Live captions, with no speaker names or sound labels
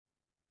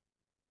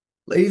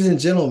Ladies and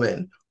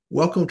gentlemen,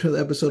 welcome to the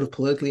episode of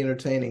Politically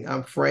Entertaining.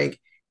 I'm Frank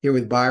here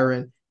with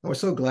Byron, and we're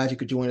so glad you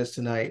could join us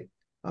tonight.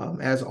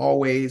 As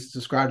always,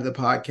 subscribe to the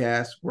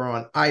podcast. We're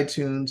on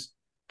iTunes,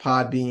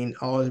 Podbean,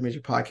 all the major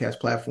podcast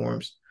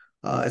platforms.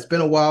 It's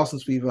been a while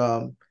since we've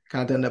kind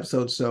of done an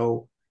episode,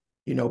 so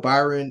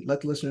Byron,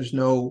 let the listeners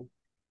know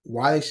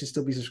why they should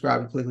still be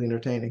subscribed to Politically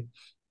Entertaining.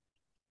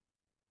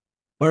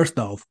 First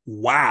off,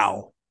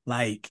 wow.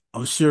 Like,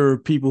 I'm sure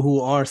people who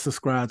are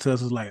subscribed to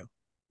us is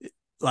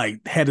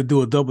like had to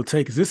do a double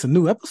take. Is this a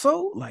new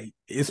episode? Like,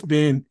 it's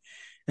been,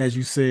 as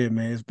you said,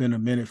 man, it's been a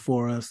minute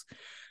for us.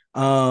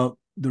 The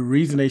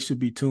reason they should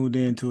be tuned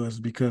in to us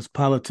because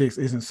politics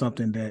isn't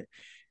something that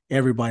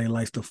everybody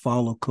likes to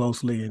follow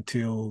closely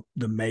until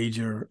the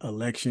major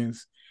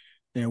elections.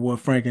 And what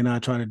Frank and I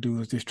try to do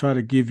is just try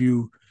to give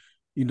you,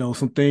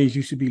 some things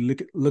you should be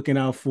looking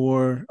out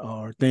for,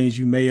 or things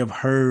you may have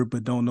heard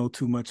but don't know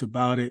too much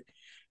about it.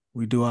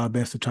 We do our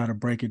best to try to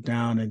break it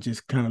down and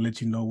just kind of let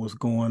you know what's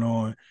going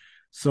on.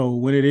 So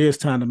when it is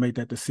time to make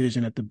that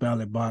decision at the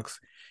ballot box,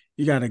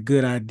 you got a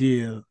good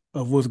idea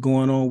of what's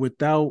going on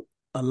without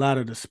a lot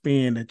of the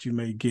spin that you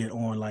may get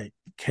on like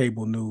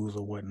cable news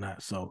or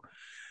whatnot. So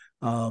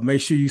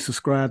make sure you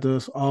subscribe to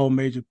us, all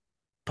major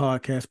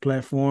podcast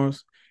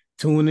platforms.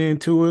 Tune in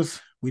to us.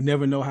 We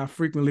never know how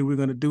frequently we're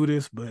going to do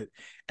this, but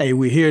hey,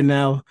 we're here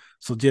now.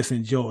 So just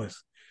enjoy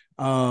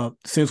us.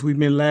 Since we've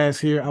been last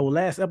here, our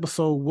last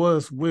episode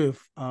was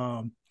with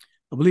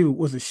I believe it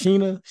was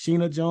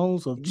Sheena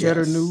Jones of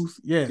Cheddar Yes. News.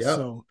 Yes, Yep.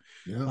 so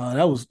Yep.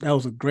 that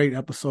was a great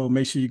episode.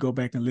 Make sure you go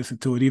back and listen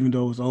to it, even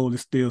though it's old.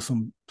 It's still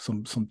some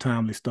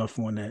timely stuff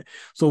on that.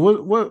 So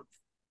what?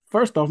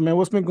 First off, man,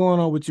 what's been going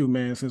on with you,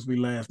 man, since we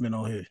last been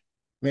on here?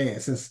 Man,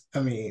 since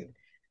I mean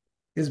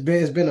it's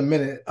been a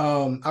minute.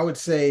 I would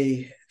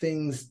say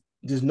things,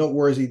 just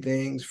noteworthy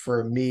things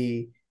for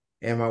me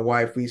and my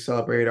wife. We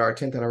celebrated our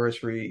 10th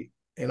anniversary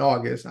in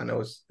August. I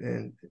know it's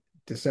in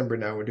December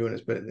now we're doing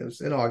this, but it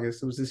was in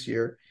August. It was this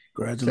year.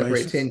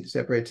 Congratulations.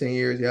 Separate 10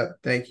 years. Yep.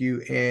 Thank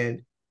you.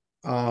 And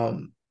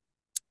um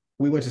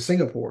we went to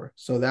Singapore.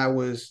 So that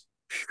was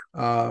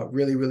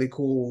really, really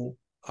cool.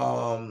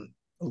 A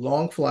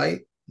long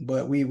flight,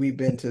 but we've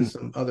been to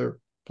some other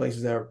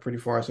places that are pretty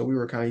far, so we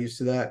were kind of used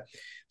to that.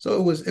 So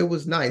it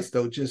was nice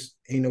though. Just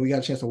we got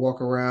a chance to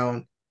walk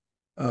around.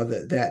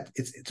 That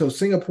it's so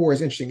Singapore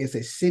is interesting. It's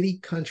a city,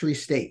 country,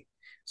 state.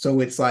 So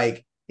it's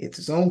like it's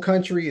its own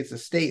country, it's a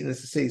state, and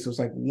it's a city. So it's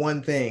like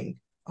one thing.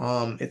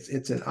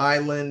 It's an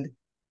island.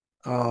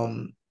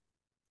 Um,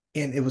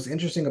 and it was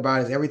interesting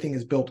about it is everything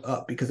is built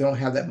up because they don't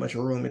have that much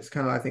room. It's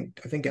kind of I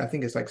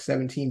think it's like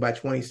 17 by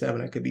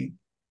 27. I could be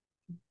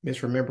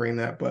misremembering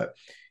that, but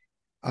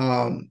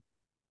um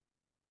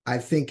I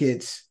think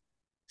it's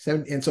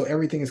seven, and so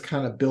everything is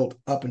kind of built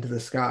up into the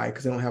sky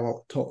because they don't have a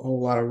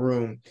whole lot of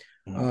room.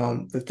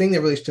 The thing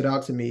that really stood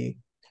out to me,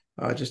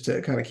 just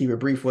to kind of keep it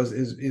brief,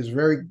 is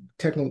very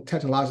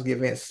technologically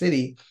advanced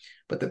city,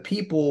 but the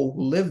people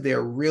who live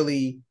there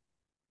really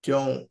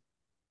don't.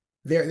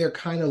 They're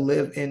kind of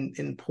live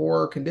in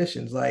poor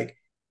conditions. Like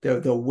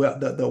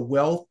the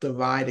wealth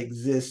divide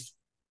exists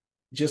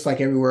just like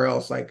everywhere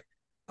else. Like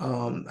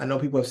I know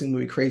people have seen the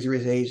movie Crazy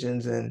Rich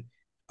Asians, and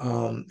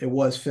it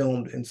was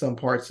filmed in some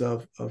parts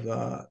of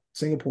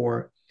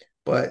Singapore,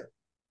 but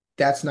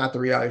that's not the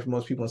reality for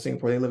most people in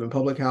Singapore. They live in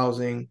public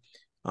housing.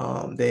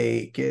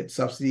 They get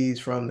subsidies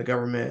from the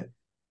government,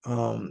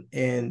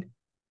 and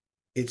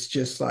it's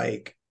just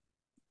like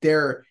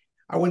they're.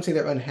 I wouldn't say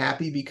they're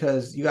unhappy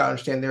because you gotta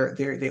understand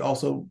they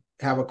also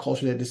have a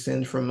culture that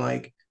descends from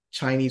like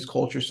Chinese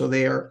culture, so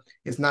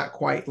it's not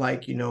quite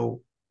like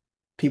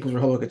People's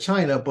Republic of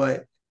China,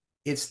 but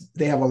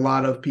they have a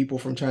lot of people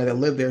from China that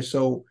live there,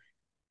 so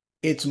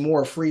it's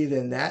more free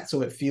than that.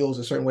 So it feels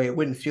a certain way. It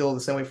wouldn't feel the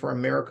same way for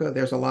America.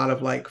 There's a lot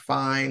of like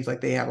fines,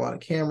 like they have a lot of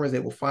cameras. They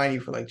will fine you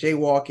for like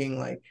jaywalking.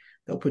 Like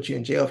they'll put you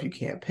in jail if you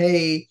can't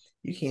pay.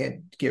 You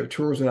can't give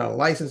tours without a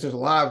license. There's a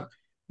lot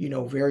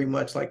of very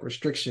much like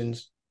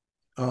restrictions.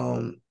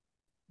 Um,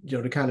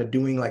 to kind of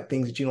doing like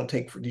things that you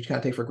kind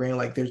of take for granted.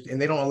 Like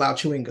and they don't allow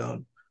chewing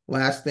gum.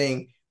 Last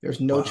thing, there's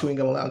no Wow. chewing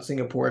gum allowed in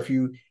Singapore. If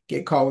you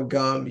get caught with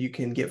gum, you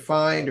can get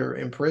fined or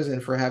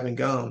imprisoned for having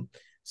gum.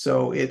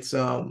 So it's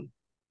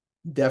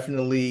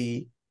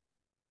definitely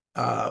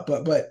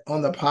but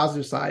on the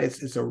positive side,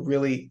 it's a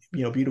really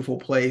beautiful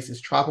place.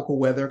 It's tropical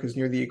weather because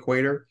near the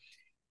equator,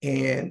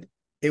 and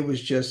it was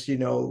just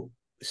seeing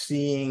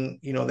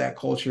that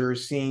culture,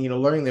 seeing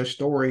learning their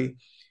story.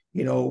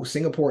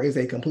 Singapore is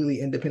a completely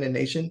independent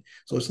nation,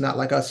 so it's not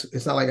like us.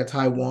 It's not like a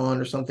Taiwan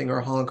or something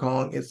or Hong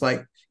Kong. It's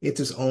like it's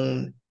its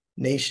own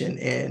nation,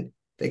 and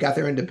they got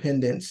their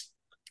independence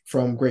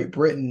from Great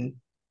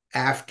Britain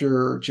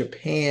after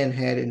Japan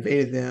had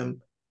invaded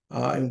them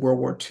in World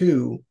War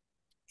II,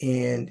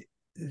 and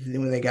then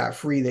when they got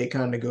free, they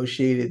kind of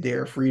negotiated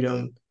their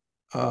freedom,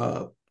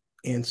 uh,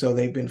 and so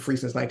they've been free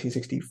since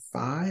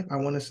 1965. I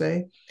want to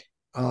say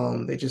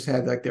they just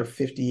had like their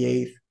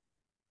 58th.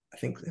 I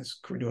think that's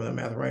we're doing the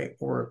math right,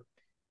 or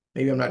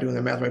maybe I'm not doing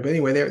the math right. But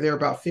anyway, they're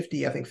about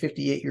 50. I think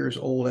 58 years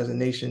old as a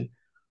nation.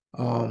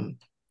 Um,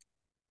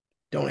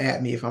 Don't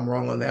at me if I'm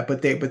wrong on that,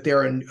 but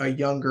they're a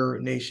younger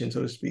nation,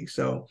 so to speak.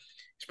 So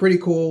it's pretty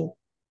cool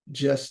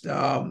just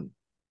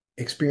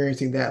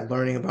experiencing that,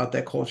 learning about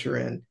that culture,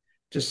 and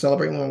just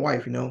celebrating with my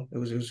wife. It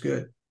was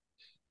good.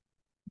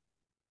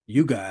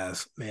 You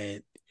guys,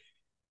 man,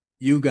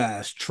 you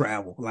guys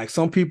travel. Like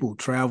some people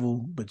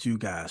travel, but you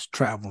guys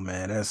travel,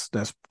 man.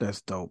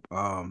 That's dope.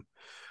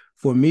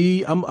 For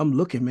me, I'm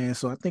looking, man.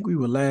 So I think we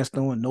were last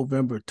on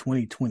November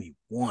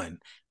 2021.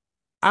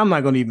 I'm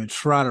not gonna even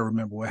try to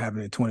remember what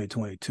happened in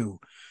 2022.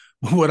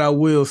 But what I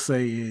will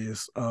say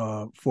is,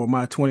 for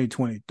my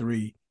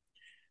 2023,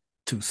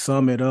 to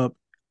sum it up,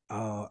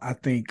 I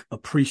think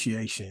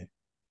appreciation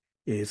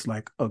is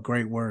like a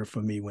great word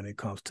for me when it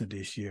comes to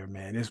this year,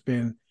 man. It's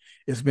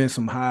been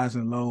some highs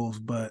and lows,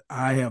 but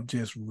I have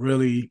just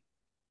really,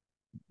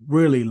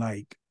 really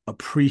like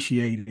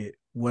appreciated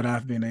what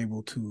I've been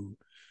able to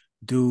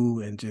do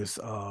and just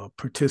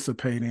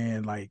participate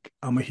in. Like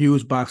I'm a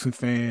huge boxing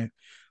fan.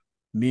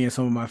 Me and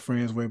some of my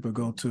friends were able to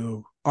go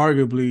to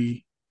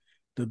arguably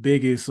the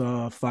biggest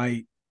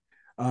fight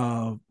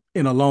uh,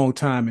 in a long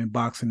time in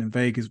boxing in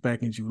Vegas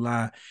back in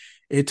July.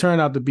 It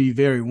turned out to be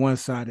very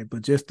one-sided,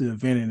 but just the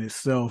event in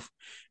itself,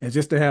 and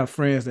just to have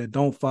friends that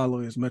don't follow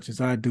as much as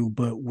I do,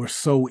 but were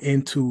so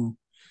into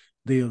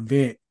the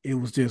event, it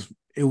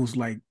was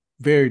like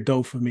very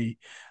dope for me.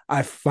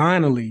 I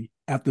finally,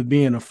 after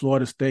being a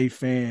Florida State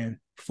fan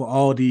for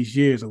all these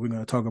years, and we're going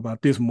to talk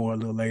about this more a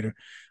little later,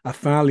 I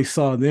finally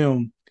saw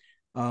them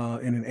in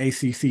an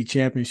ACC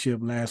championship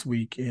last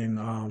week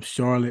in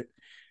Charlotte,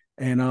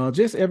 and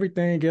just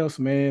everything else,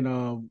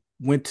 man.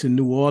 Went to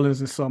New Orleans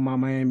and saw my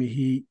Miami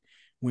Heat.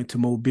 Went to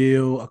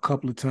Mobile a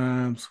couple of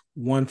times.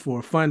 One for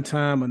a fun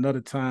time,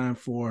 another time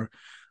for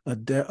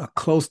a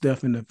close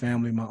death in the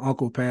family. My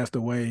uncle passed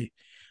away,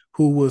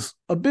 who was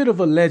a bit of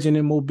a legend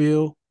in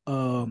Mobile.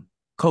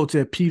 Coach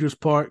at Peters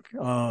Park.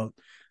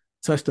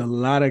 Touched a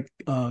lot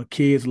of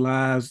kids'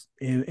 lives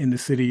in the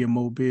city of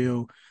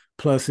Mobile,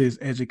 plus his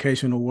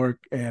educational work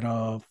at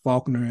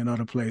Faulkner and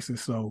other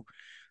places. So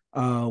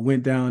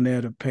went down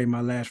there to pay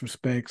my last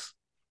respects.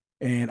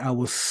 And I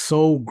was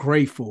so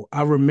grateful.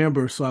 I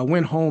remember, so I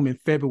went home in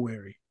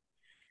February,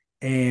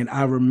 and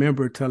I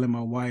remember telling my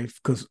wife,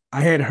 because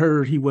I had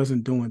heard he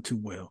wasn't doing too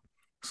well.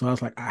 So I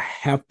was like, I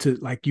have to,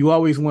 like, you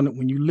always want to,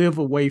 when you live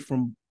away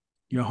from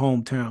your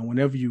hometown,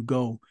 whenever you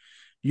go,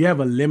 you have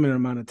a limited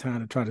amount of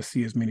time to try to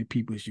see as many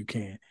people as you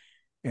can.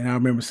 And I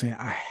remember saying,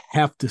 I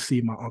have to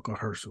see my Uncle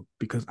Herschel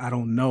because I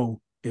don't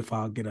know if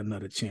I'll get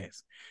another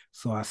chance.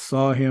 So I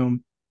saw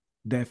him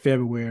that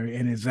February,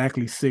 and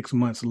exactly 6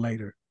 months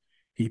later,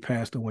 he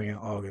passed away in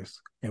August,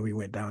 and we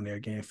went down there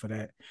again for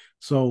that.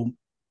 So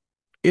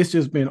it's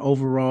just been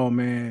overall,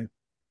 man,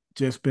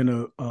 just been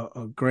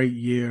a great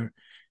year.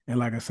 And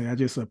like I say, I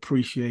just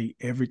appreciate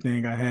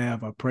everything I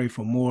have. I pray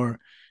for more,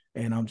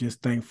 and I'm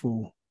just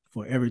thankful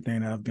for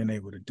everything that I've been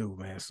able to do,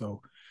 man.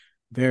 So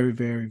very,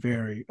 very,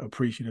 very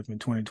appreciative in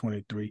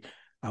 2023.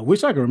 I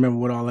wish I could remember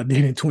what all I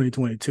did in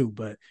 2022,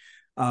 but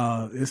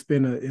it's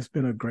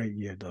been a great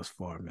year thus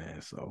far,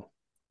 man. So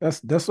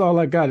that's all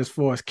I got as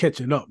far as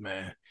catching up,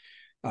 man.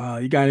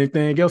 You got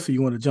anything else, or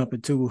you want to jump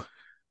into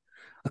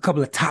a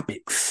couple of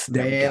topics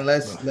that we Man, got?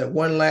 let's let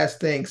one last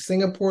thing.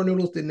 Singapore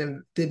noodles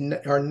didn't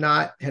are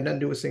not had nothing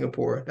to do with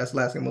Singapore. That's the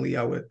last thing I'm gonna leave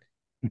out with.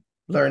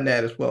 Learn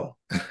that as well.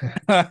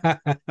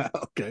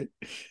 Okay.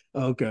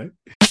 Okay.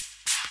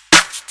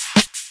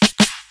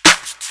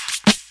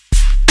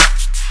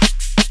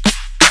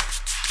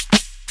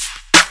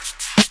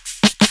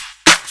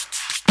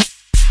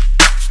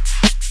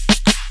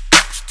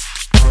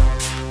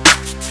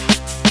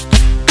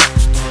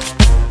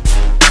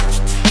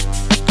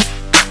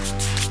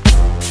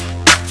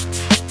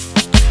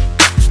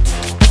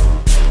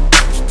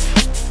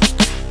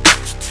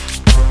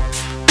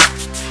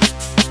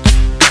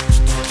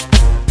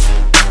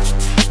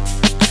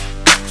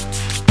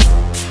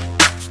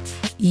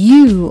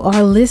 You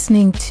are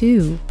listening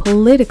to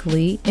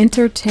Politically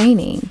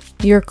Entertaining,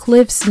 your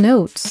Cliff's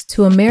Notes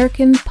to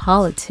American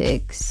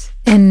politics.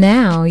 And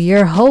now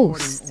your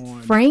hosts,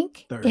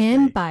 Frank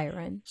and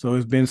Byron. So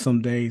it's been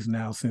some days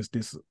now since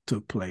this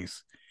took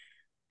place.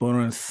 But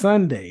on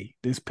Sunday,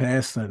 this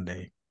past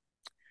Sunday,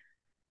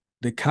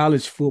 the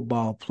college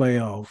football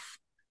playoff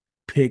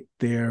picked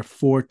their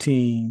 4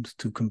 teams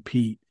to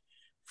compete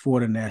for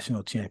the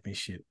national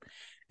championship.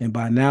 And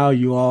by now,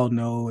 you all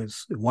know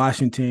it's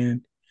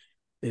Washington,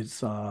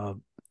 it's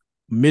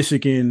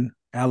Michigan,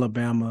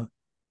 Alabama,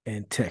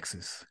 and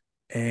Texas.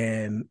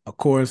 And of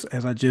course,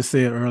 as I just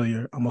said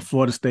earlier, I'm a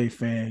Florida State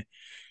fan.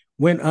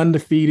 Went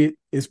undefeated.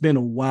 It's been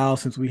a while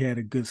since we had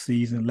a good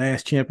season.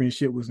 Last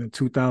championship was in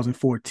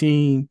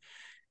 2014.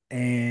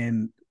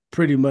 And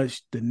pretty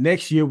much the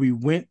next year we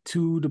went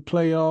to the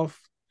playoff.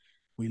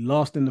 We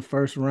lost in the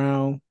first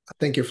round. I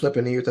think you're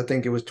flipping the years. I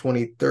think it was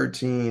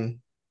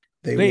 2013.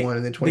 They won,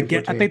 and then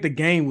 2014. I think the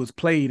game was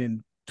played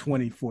in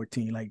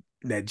 2014, like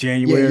that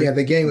January. Yeah.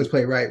 The game was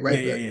played right.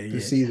 The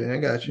season. I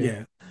got you.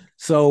 Yeah.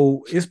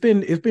 So it's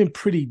been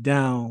pretty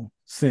down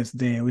since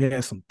then. We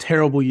had some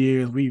terrible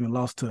years. We even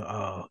lost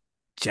to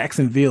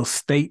Jacksonville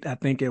State, I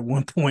think, at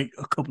one point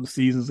a couple of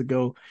seasons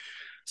ago.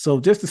 So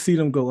just to see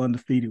them go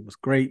undefeated was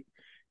great.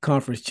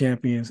 Conference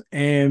champions.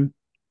 And,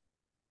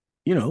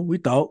 we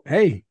thought,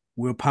 hey,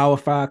 we're a Power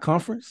 5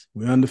 conference.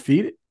 We're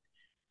undefeated.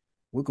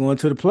 We're going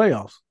to the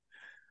playoffs.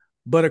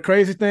 But a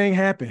crazy thing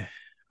happened.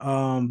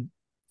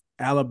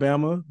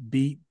 Alabama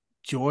beat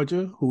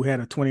Georgia, who had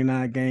a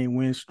 29-game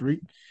win streak.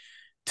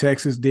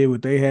 Texas did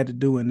what they had to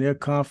do in their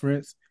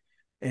conference.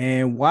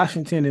 And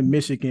Washington and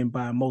Michigan,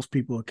 by most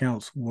people's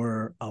accounts,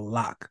 were a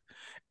lock.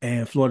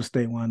 And Florida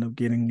State wound up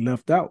getting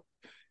left out.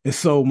 And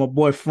so my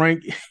boy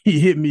Frank, he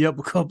hit me up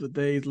a couple of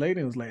days later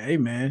and was like, hey,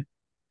 man,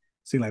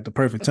 seemed like the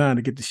perfect time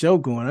to get the show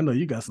going. I know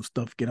you got some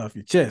stuff to get off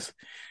your chest.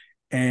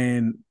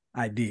 And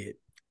I did.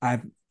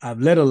 I've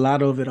let a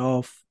lot of it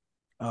off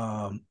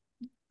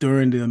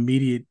during the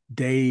immediate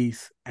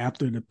days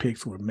after the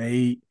picks were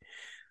made.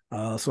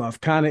 So I've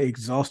kind of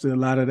exhausted a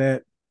lot of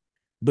that.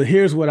 But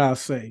here's what I'll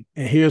say,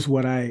 and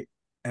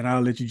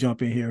I'll let you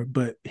jump in here,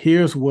 but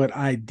here's what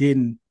I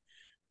didn't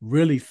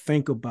really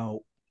think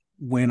about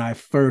when I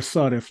first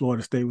saw that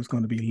Florida State was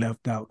going to be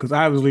left out, because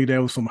obviously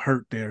there was some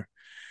hurt there.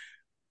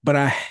 But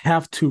I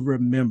have to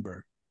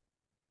remember,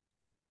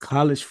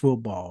 college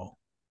football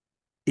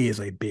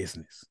is a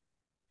business.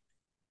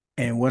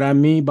 And what I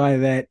mean by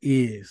that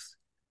is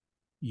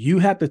you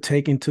have to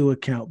take into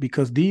account,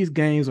 because these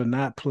games are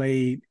not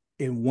played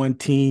in one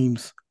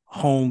team's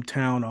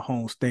hometown or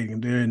home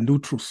stadium. They're in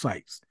neutral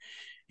sites.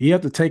 You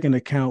have to take into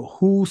account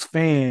whose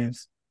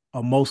fans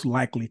are most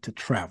likely to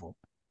travel.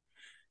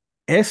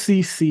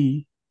 SEC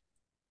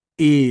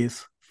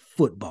is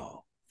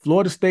football.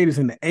 Florida State is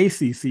in the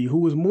ACC,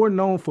 who is more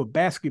known for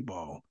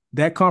basketball.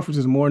 That conference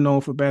is more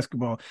known for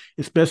basketball,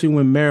 especially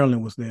when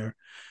Maryland was there,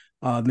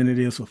 than it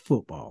is for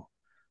football.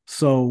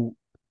 So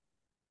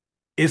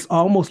it's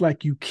almost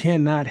like you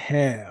cannot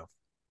have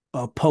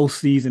a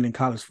postseason in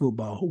college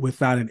football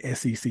without an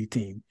SEC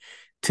team.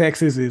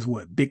 Texas is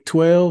what, Big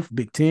 12,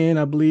 Big 10,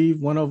 I believe,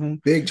 one of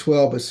them. Big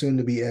 12 is soon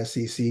to be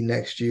SEC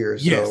next year.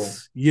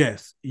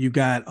 Yes. You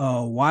got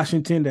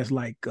Washington, that's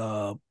like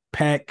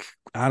Pac.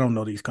 I don't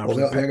know these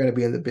conferences. Well, they're going to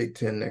be in the Big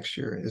 10 next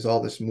year. There's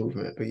all this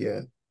movement, but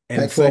yeah.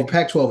 And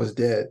Pac-12 is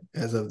dead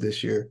as of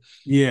this year.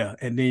 Yeah,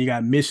 and then you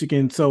got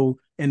Michigan. So,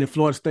 and if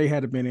Florida State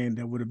had been in,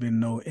 there would have been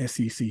no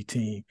SEC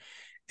team.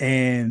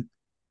 And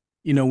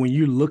when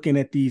you're looking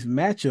at these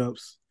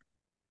matchups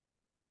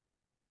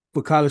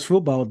for college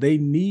football, they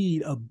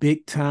need a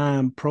big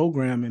time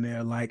program in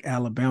there like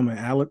Alabama.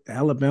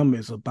 Alabama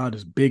is about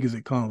as big as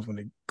it comes when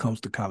it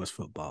comes to college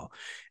football.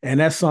 And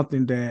that's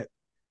something that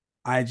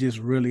I just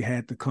really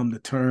had to come to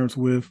terms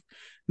with.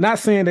 Not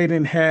saying they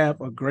didn't have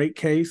a great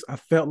case. I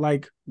felt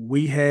like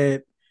we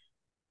had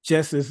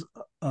just as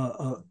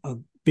a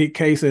big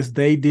case as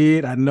they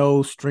did. I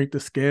know strength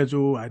of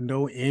schedule. I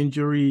know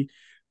injury.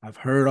 I've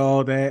heard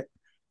all that.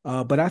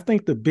 But I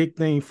think the big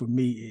thing for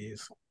me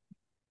is,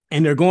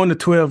 and they're going to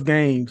 12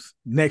 games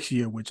next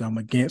year, which I'm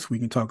against. We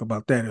can talk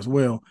about that as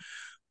well.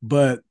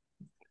 But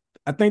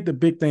I think the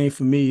big thing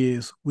for me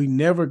is we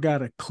never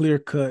got a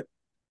clear-cut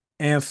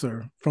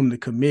answer from the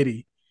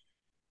committee,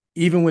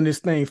 even when this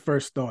thing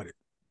first started.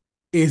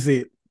 Is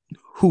it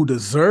who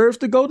deserves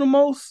to go the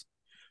most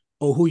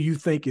or who you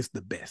think is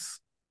the best?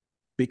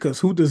 Because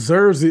who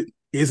deserves it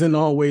isn't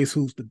always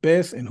who's the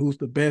best, and who's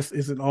the best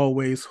isn't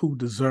always who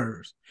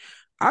deserves.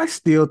 I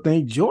still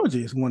think Georgia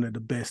is one of the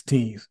best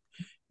teams.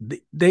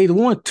 They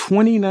won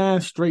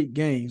 29 straight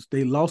games.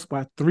 They lost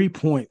by 3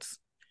 points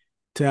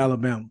to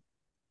Alabama.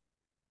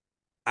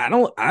 I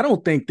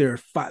don't think they're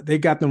five. They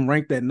got them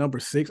ranked at number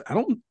 6.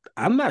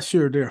 I'm not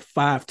sure there are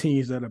 5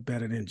 teams that are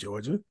better than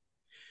Georgia.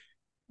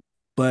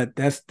 But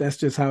that's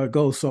just how it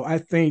goes. So I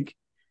think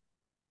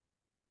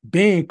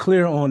being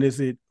clear on, is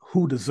it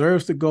who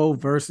deserves to go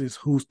versus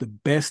who's the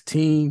best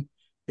team,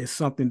 is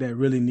something that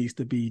really needs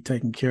to be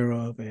taken care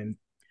of. And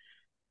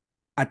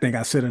I think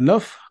I said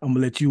enough. I'm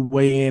gonna let you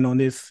weigh in on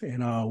this,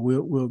 and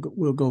we'll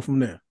go from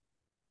there.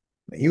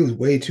 He was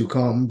way too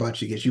calm. I'm about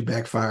to get you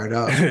back fired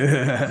up.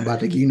 I'm about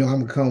to, I'm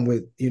gonna come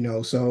with,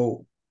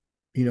 so,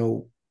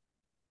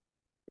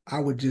 I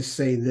would just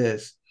say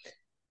this.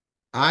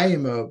 I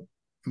am a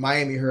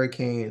Miami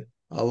Hurricane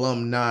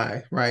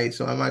alumni, right?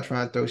 So I'm not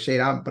trying to throw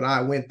shade. But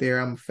I went there.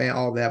 I'm a fan,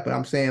 all that. But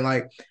I'm saying,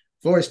 like,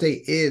 Florida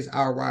State is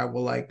our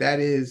rival. Like, that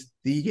is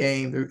the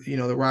game,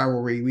 the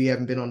rivalry. We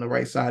haven't been on the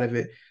right side of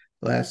it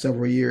the last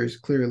several years,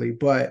 clearly.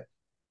 But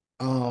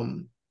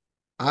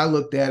I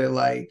looked at it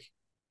like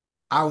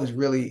I was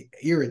really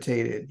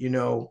irritated,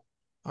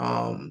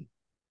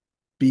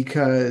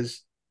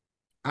 because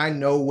I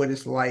know what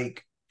it's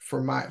like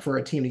for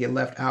a team to get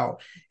left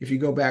out. If you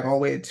go back all the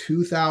way to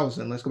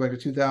 2000, let's go back to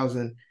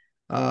 2000.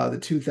 The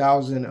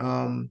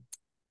 2000,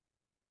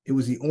 it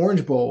was the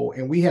Orange Bowl,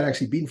 and we had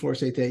actually beaten Florida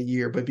State that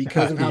year. But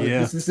because of how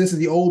this is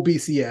the old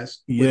BCS,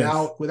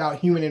 without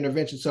human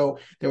intervention. So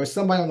there was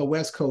somebody on the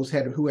West Coast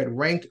who had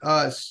ranked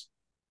us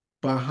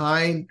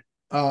behind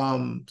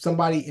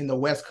somebody in the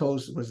West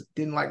Coast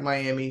didn't like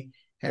Miami,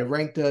 had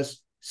ranked us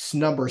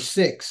number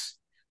 6.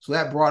 So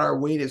that brought our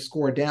weighted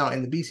score down,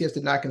 and the BCS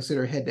did not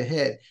consider head to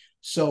head.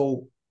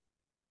 So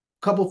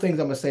couple things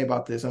I'm gonna say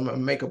about this. I'm gonna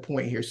make a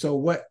point here. So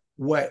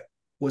what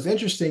was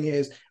interesting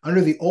is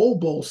under the old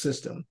bowl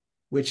system,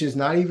 which is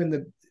not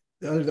even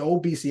under the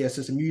old BCS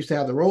system, you used to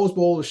have the Rose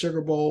Bowl, the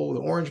Sugar Bowl, the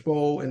Orange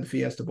Bowl, and the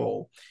Fiesta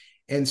Bowl.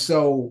 And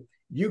so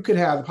you could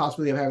have the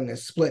possibility of having a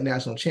split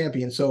national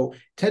champion. So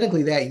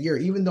technically that year,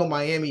 even though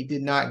Miami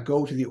did not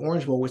go to the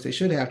Orange Bowl, which they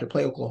should have to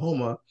play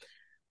Oklahoma,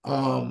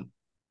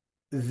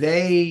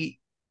 they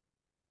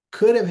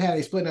could have had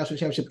a split national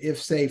championship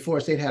if, say,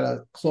 Florida State had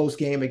a close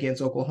game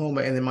against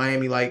Oklahoma and then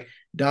Miami like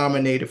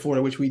dominated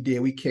Florida, which we did.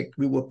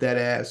 We whooped that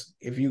ass.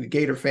 If you a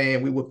Gator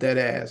fan, we whooped that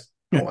ass.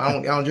 Oh, I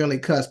don't generally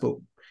cuss, but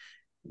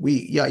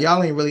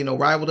y'all ain't really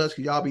rivaled us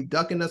because y'all be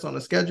ducking us on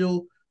the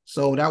schedule.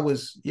 So that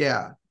was,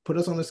 put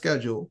us on the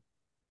schedule.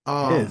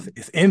 Yes,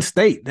 it's in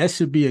state. That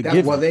should be a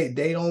given. Well,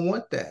 they don't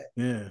want that.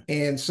 Yeah.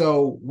 And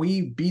so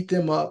we beat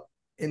them up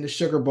in the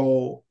Sugar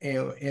Bowl,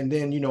 and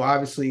then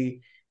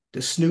obviously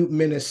the Snoop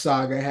Menace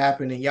saga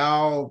happened, and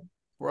y'all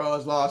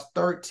bros lost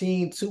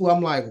 13-2.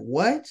 I'm like,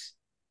 what?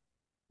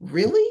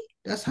 Really?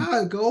 That's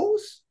how it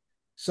goes?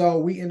 So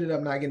we ended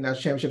up not getting that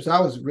championship. So I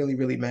was really,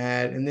 really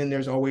mad. And then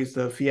there's always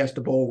the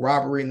Fiesta Bowl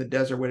robbery in the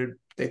desert where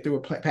they threw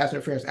a pass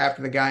interference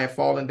after the guy had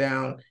fallen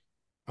down.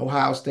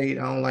 Ohio State,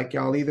 I don't like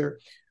y'all either.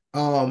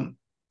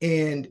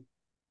 And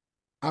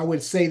I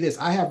would say this,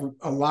 I have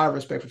a lot of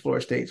respect for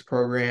Florida State's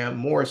program,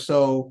 more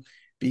so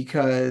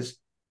because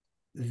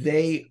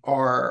they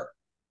are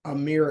a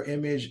mirror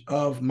image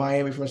of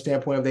Miami from a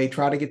standpoint of they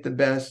try to get the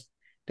best.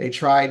 They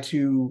try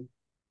to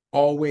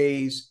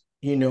always,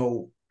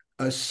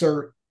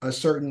 assert a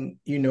certain,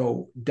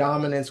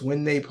 dominance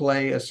when they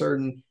play, a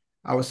certain,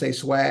 I would say,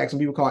 swag. Some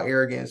people call it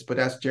arrogance, but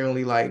that's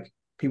generally like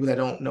people that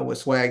don't know what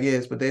swag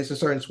is, but there's a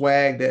certain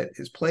swag that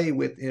is played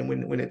with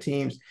when the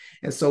teams.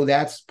 And so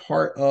that's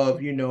part of,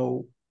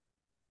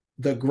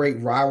 the great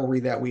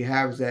rivalry that we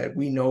have, is that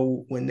we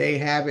know when they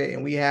have it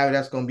and we have it,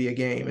 that's going to be a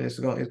game, and it's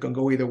going to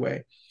go either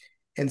way.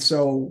 And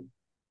so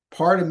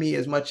part of me,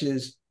 as much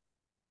as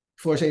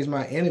Florida State is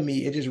my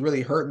enemy, it just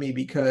really hurt me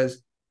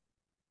because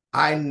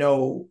I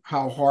know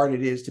how hard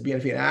it is to be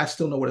undefeated. And I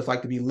still know what it's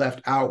like to be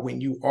left out when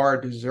you are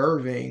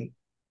deserving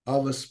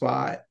of a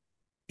spot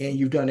and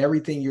you've done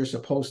everything you're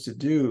supposed to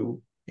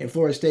do. In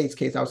Florida State's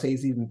case, I would say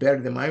it's even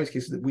better than Miami's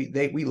case.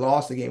 We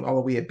lost the game,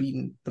 although we had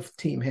beaten the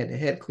team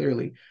head-to-head,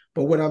 clearly.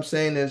 But what I'm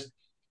saying is,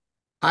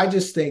 I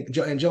just think,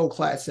 and Joe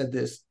Klatt said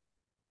this,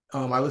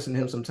 I listen to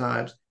him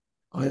sometimes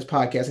on his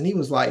podcast, and he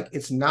was like,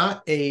 it's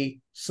not a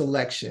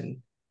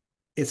selection,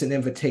 it's an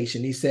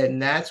invitation. He said,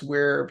 and that's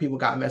where people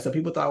got messed up.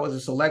 People thought it was a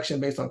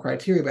selection based on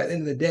criteria, but at the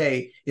end of the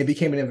day, it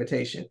became an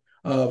invitation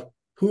of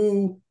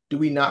who do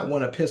we not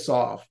want to piss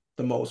off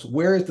the most?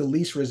 Where is the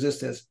least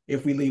resistance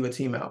if we leave a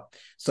team out?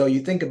 So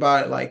you think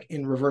about it like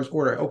in reverse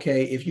order.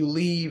 Okay, if you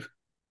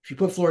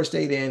put Florida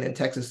State in and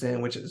Texas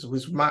in, which would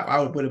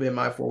have been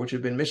my four, which would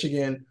have been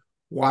Michigan,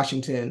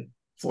 Washington,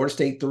 Florida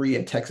State 3,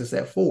 and Texas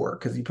at 4,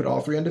 because you put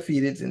all 3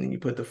 undefeateds and then you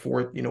put the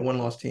 4th,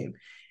 one-loss team.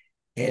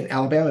 And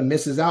Alabama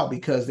misses out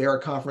because they're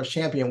a conference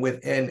champion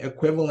with an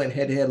equivalent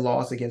head-to-head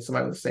loss against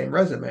somebody with the same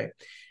resume.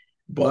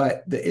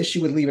 But the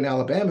issue with leaving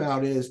Alabama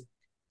out is,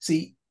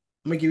 see,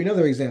 I'm going to give you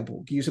another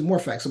example, give you some more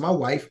facts. So my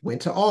wife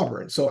went to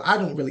Auburn. So I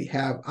don't really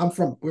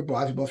we're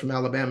both from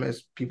Alabama,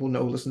 as people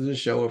know, listen to the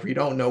show. If you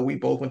don't know, we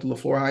both went to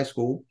LaFleur High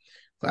School,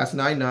 class of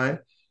 99.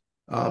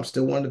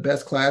 Still one of the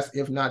best class,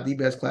 if not the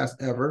best class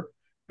ever.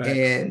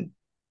 Thanks.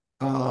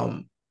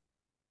 And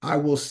I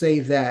will say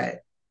that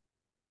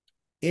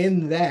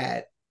in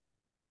that,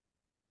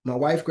 my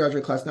wife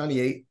graduated class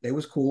 98. They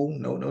was cool.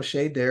 No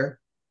shade there.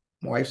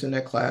 My wife's in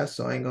that class,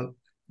 so I ain't gonna.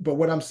 But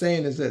what I'm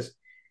saying is this.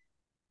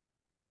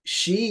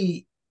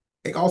 She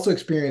also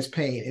experienced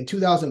pain. In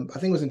 2000, I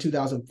think it was in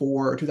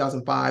 2004 or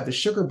 2005, the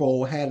Sugar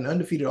Bowl had an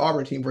undefeated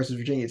Auburn team versus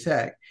Virginia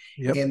Tech.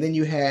 Yep. And then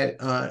you had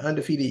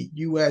undefeated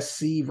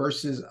USC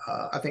versus,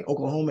 I think,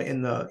 Oklahoma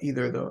in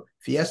either the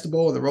Fiesta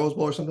Bowl or the Rose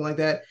Bowl or something like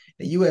that.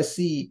 And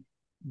USC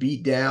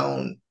beat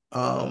down,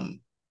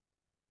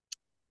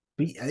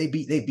 they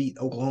beat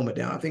Oklahoma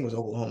down. I think it was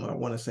Oklahoma. I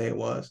want to say it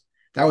was.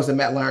 That was the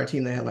Matt Lyon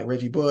team that had like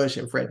Reggie Bush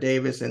and Fred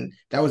Davis. And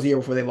that was the year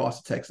before they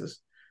lost to Texas.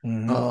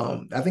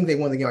 Mm-hmm. I think they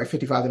won the game like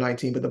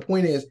 55-19. But the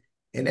point is,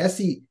 an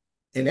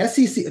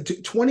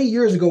SEC 20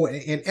 years ago,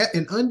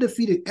 an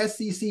undefeated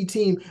SEC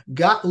team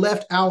got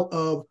left out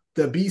of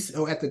the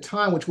at the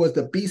time, which was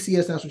the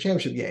BCS National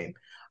Championship game.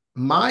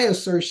 My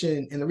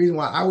assertion, and the reason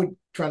why I would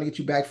try to get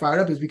you back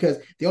fired up, is because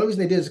the only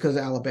reason they did is because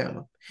of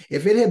Alabama.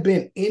 If it had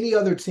been any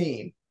other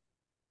team,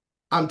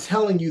 I'm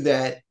telling you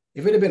that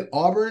if it had been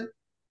Auburn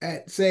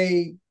at,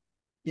 say,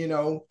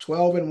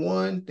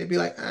 12-1, they'd be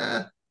like,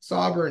 it's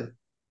Auburn.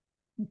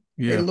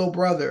 Yeah. Hey, little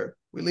brother,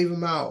 we leave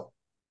him out.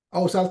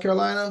 Oh, South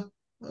Carolina?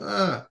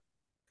 But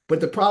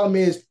the problem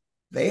is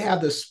they have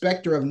the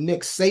specter of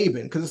Nick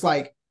Saban, because it's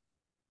like,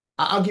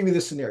 I'll give you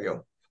this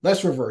scenario.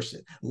 Let's reverse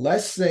it.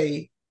 Let's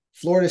say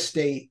Florida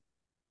State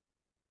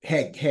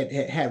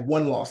had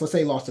one loss. Let's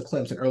say lost to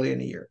Clemson earlier in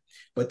the year,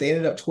 but they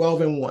ended up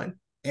 12-1,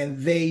 and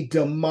they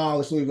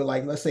demolished Louisville.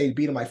 Like, let's say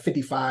beat them like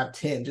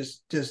 55-10.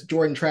 Just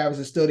Jordan Travis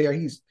is still there.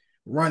 He's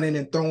running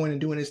and throwing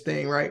and doing his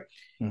thing, right?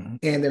 Mm-hmm.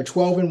 And they're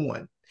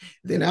 12-1.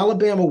 Then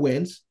Alabama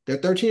wins. They're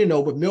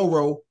 13-0, but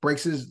Milroe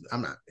breaks his.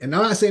 I'm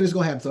not saying it's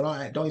going to happen. So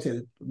don't even say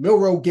this.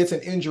 Milroe gets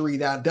an injury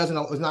that is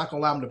not going to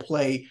allow him to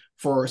play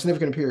for a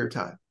significant period of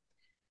time.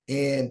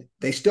 And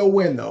they still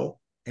win though,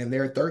 and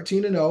they're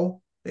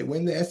 13-0. They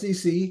win the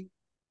SEC,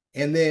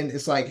 and then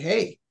it's like,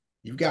 hey,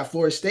 you've got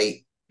Florida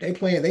State.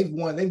 They've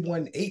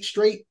won 8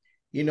 straight.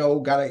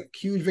 Got a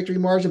huge victory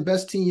margin,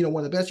 best team.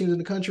 One of the best teams in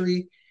the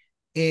country.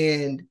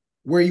 And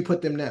where you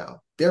put them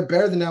now? They're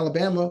better than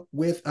Alabama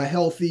with a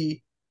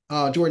healthy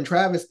Jordan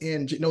Travis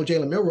and no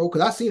Jalen Milroe,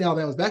 because I've seen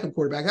Alabama's backup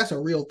quarterback. That's a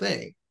real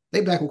thing.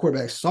 They backup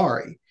quarterback.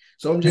 Sorry.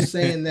 So I'm just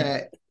saying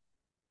that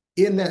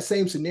in that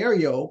same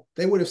scenario,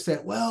 they would have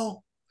said,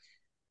 well,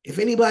 if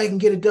anybody can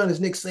get it done, it's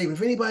Nick Saban.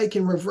 If anybody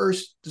can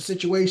reverse the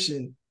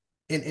situation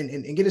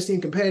and get his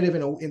team competitive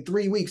in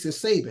 3 weeks,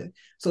 it's Saban.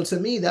 So to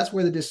me, that's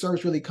where the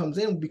disservice really comes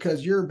in,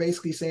 because you're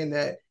basically saying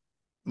that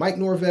Mike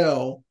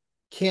Norvell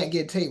can't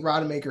get Tate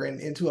Rodemaker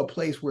into a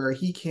place where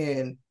he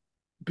can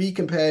be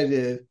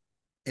competitive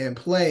and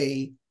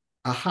play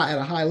at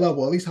a high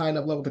level, at least high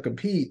enough level to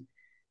compete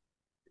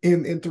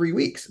in 3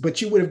 weeks. But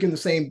you would have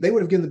given they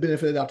would have given the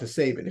benefit of the doubt to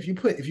Saban. If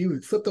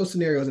you flip those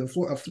scenarios, and a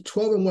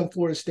 12-1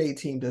 Florida State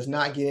team does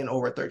not get in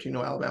over a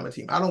 13-0 Alabama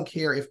team. I don't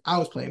care if I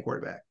was playing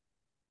quarterback.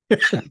 You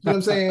know what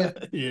I'm saying?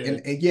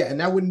 Yeah. And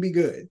that wouldn't be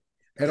good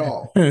at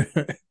all.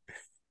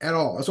 At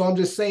all. So I'm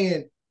just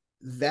saying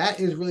that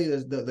is really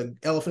the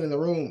elephant in the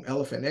room.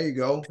 There you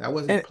go. That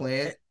wasn't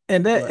planned.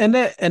 And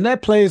that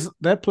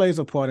plays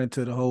a part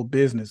into the whole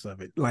business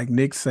of it. Like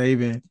Nick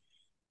Saban,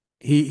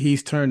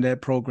 he's turned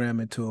that program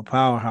into a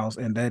powerhouse,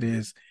 and that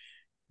is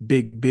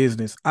big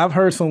business. I've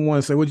heard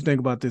someone say, what do you think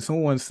about this?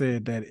 Someone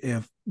said that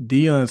if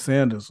Deion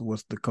Sanders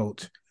was the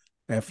coach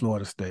at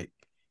Florida State,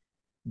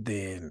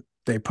 then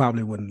they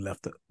probably wouldn't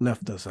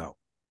left us out.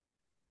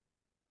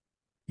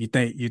 You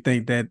think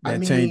that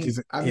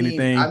changes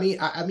anything? I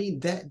mean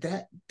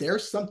that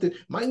there's something.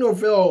 Mike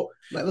Norvell,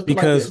 let's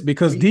because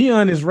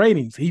Deion is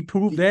ratings. He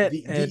proved that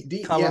at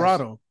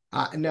Colorado.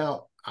 Yes.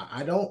 Now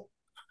I don't.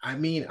 I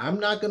mean, I'm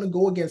not going to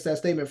go against that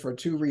statement for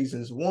 2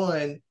 reasons.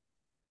 One,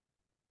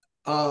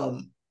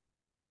 Deion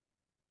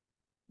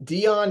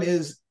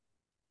is.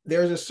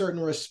 There's a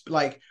certain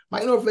like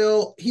Mike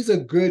Norvell. He's a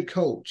good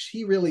coach.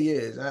 He really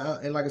is.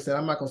 And like I said,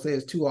 I'm not going to say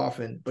this too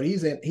often, but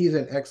he's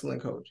an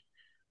excellent coach.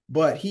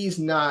 But he's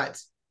not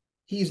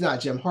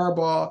Jim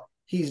Harbaugh.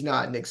 He's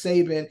not Nick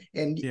Saban,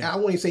 and I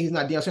won't even say he's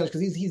not Deion Sanders,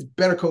 because he's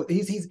better coach.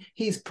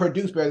 He's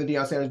produced better than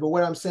Deion Sanders. But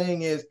what I'm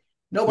saying is,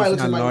 nobody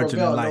looks at Mike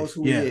Norvell and knows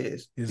who he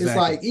is. Exactly. It's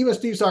like even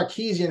Steve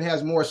Sarkisian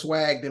has more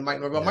swag than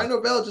Mike Norvell. Yeah. Mike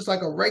Norvell is just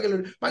like a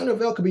regular. Mike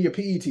Norvell could be your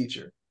PE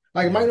teacher.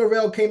 Like Mike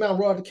Norvell came out and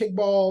rolled the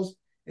kickballs.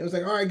 It was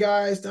like, all right,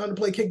 guys, time to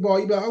play kickball.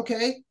 You'd be like,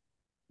 okay.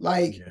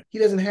 Like he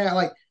doesn't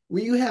have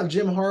when you have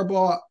Jim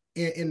Harbaugh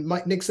and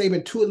Nick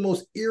Saban, 2 of the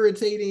most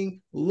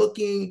irritating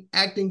looking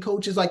acting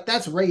coaches, like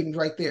that's ratings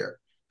right there.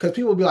 Because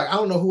people will be like, I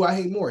don't know who I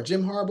hate more,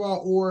 Jim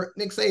Harbaugh or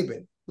Nick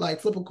Saban.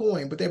 Like flip a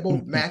coin, but they're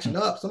both matching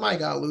up. Somebody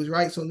got to lose,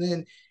 right? So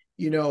then,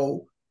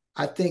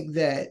 I think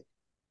that,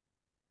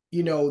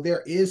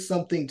 there is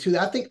something to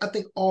that. I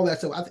think all that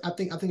stuff. I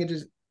think it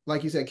just,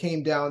 like you said,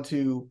 came down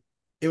to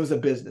it was a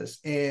business,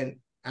 and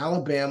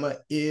Alabama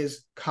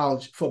is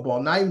college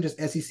football, not even just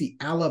SEC.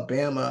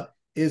 Alabama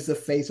is the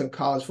face of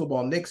college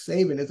football. Nick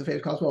Saban is the face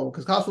of college football,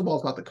 because college football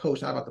is about the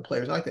coach, not about the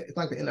players. It's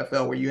like the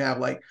NFL, where you have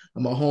like a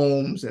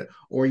Mahomes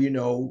or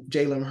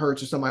Jalen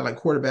Hurts or somebody like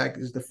quarterback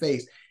is the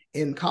face.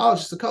 In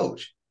college, it's the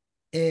coach.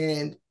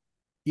 And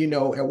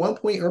at one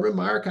point, Urban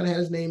Meyer kind of had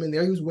his name in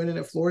there. He was winning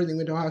at Florida. Then he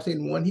went to Ohio State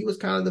and won. He was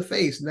kind of the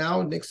face.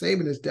 Now Nick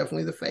Saban is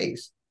definitely the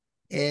face.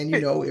 And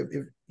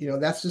if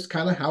that's just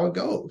kind of how it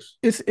goes.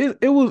 It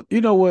was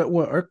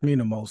what irked me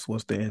the most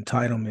was the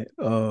entitlement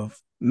of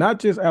not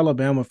just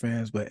Alabama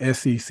fans but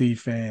SEC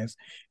fans.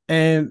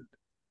 And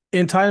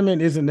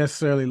entitlement isn't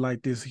necessarily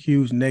like this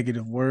huge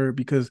negative word,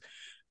 because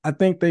I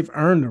think they've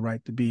earned the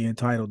right to be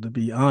entitled, to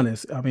be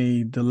honest. I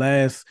mean, the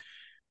last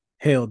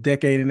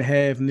decade and a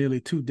half,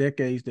 nearly 2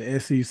 decades, the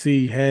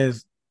SEC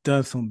has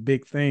done some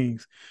big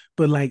things.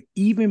 But like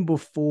even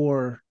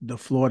before the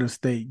Florida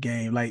State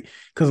game,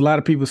 because a lot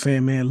of people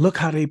saying, man, look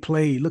how they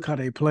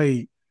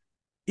played.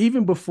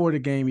 Even before the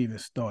game even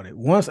started,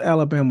 once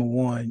Alabama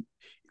won,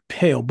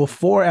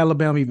 before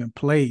Alabama even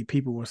played,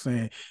 people were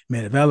saying,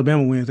 man, if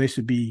Alabama wins, they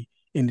should be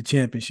in the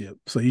championship.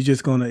 So you're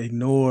just going to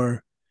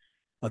ignore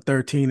a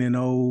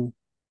 13-0,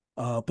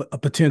 a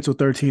potential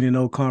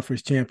 13-0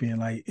 conference champion.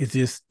 Like, it's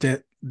just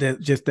that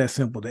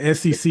simple. The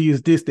SEC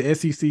is this, the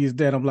SEC is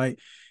that. I'm like,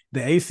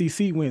 the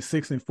ACC went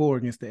 6-4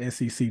 against the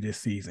SEC this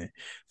season.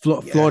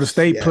 Florida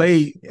State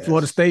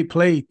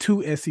played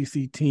 2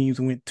 SEC teams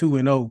and went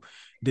 2-0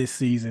 this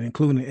season,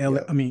 including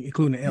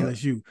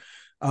LSU.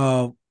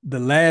 The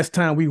last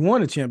time we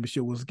won a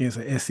championship was against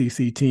an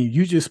SEC team.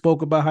 You just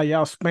spoke about how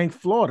y'all spanked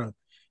Florida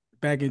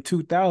back in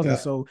 2000. Yeah.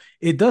 So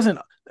it doesn't.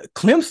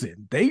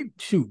 Clemson,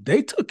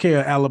 they took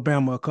care of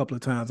Alabama a couple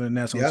of times in the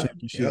national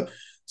championship. Yeah.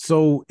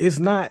 So it's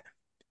not.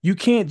 You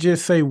can't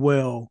just say,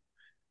 well,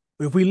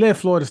 if we let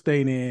Florida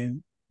State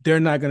in, they're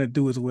not going to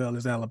do as well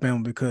as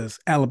Alabama because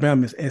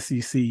Alabama is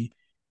SEC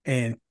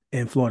and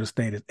Florida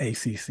State is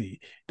ACC.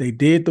 They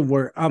did the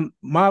work.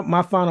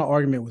 My final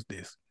argument was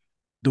this: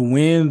 the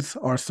wins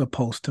are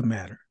supposed to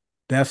matter.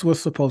 That's what's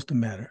supposed to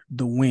matter,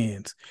 the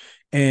wins.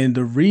 And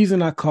the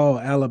reason I call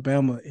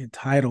Alabama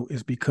entitled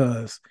is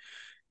because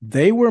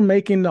they were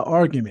making the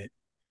argument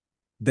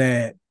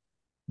that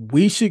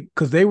we should,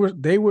 because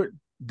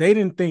they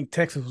didn't think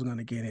Texas was going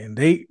to get in.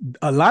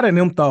 A lot of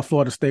them thought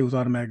Florida State was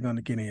automatically going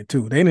to get in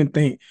too.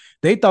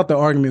 They thought the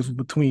argument was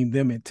between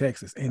them and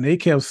Texas. And they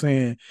kept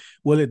saying,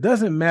 well, it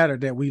doesn't matter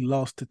that we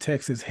lost to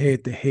Texas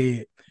head to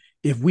head.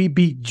 If we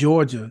beat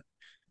Georgia,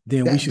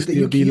 then we should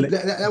still be.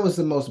 That was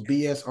the most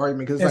BS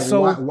argument because it's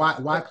like, so,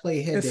 why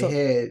play head to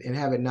head and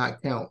have it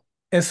not count?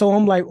 And so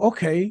I'm like,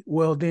 okay,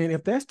 well then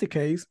if that's the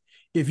case,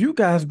 if you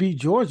guys beat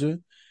Georgia,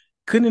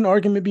 couldn't an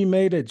argument be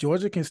made that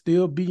Georgia can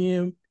still be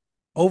in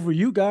over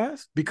you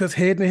guys because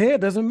head to head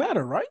doesn't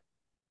matter, right?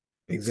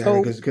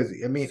 Exactly, because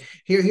I mean,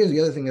 here's the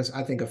other thing that's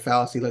I think a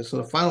fallacy. Like, so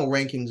the final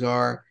rankings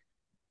are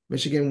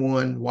Michigan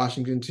 1,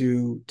 Washington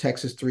 2,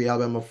 Texas 3,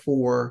 Alabama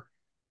 4.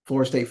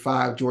 Florida State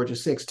 5, Georgia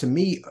 6. To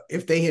me,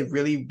 if they had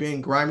really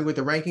been grimy with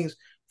the rankings,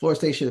 Florida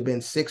State should have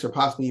been 6 or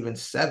possibly even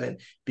 7.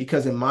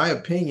 Because in my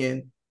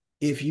opinion,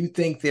 if you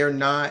think they're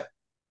not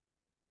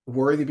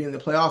worthy of being in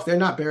the playoff, they're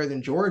not better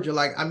than Georgia.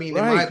 Like, I mean,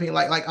 in my opinion,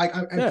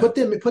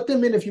 put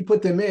them in if you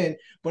put them in,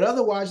 but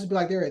otherwise, just be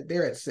like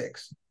they're at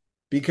 6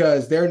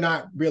 because they're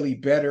not really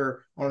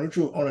better on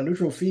a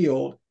neutral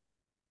field.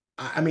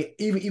 I mean,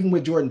 even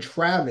with Jordan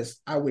Travis,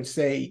 I would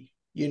say,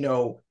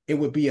 it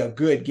would be a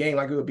good game.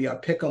 Like, it would be a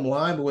pick 'em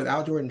line, but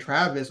without Jordan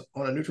Travis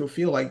on a neutral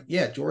field, like,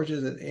 yeah,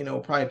 Georgia's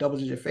probably a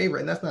double-digit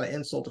favorite, and that's not an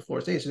insult to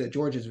Florida State. It's just that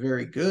Georgia's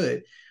very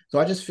good. So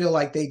I just feel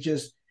like they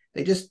just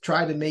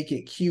tried to make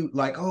it cute,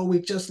 like, oh,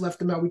 we just left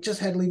them out. We just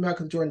had to leave them out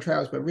because of Jordan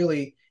Travis, but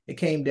really it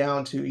came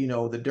down to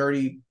the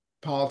dirty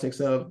politics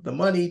of the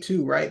money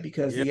too, right?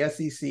 Because the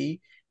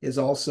SEC is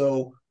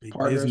also big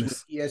partners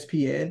with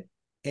ESPN,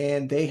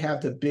 and they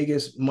have the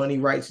biggest money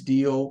rights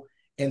deal,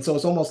 and so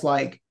it's almost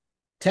like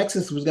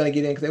Texas was going to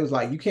get in because they was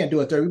like, you can't do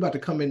a third. We about to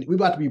come in. We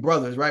about to be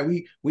brothers, right?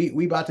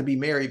 We about to be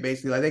married,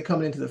 basically. Like, they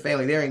coming into the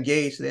family. They're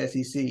engaged to the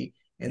SEC.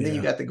 And then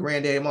you got the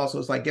granddaddy mom. So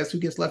it's like, guess who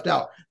gets left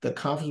out? The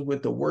conference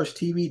with the worst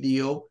TV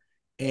deal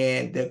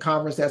and the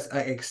conference that's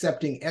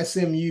accepting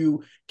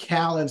SMU,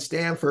 Cal, and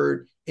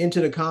Stanford into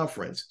the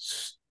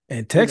conference.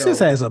 And Texas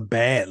has a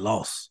bad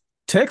loss.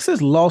 Texas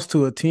lost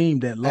to a team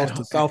that lost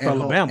to South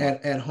Alabama.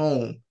 At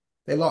home.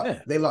 They lost.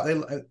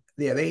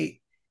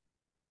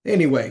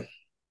 Anyway.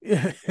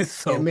 Yeah,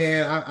 so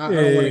man, I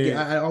don't want to get.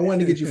 I wanted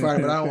to get you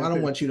fired, but I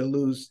don't want you to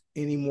lose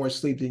any more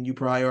sleep than you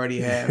probably already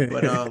have.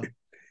 But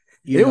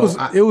it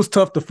was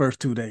tough the first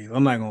 2 days.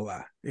 I'm not gonna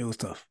lie, it was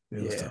tough.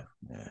 It was tough.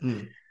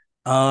 Yeah.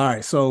 All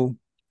right, so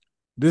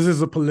this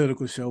is a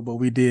political show, but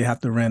we did have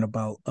to rant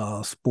about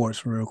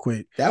sports real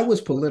quick. That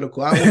was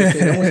political. I want to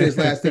say this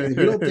last thing. If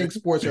you don't think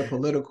sports are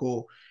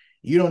political,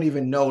 you don't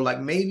even know. Like,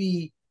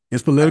 maybe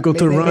it's political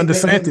to Ron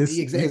DeSantis.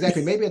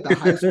 Exactly. Maybe at the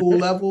high school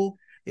level.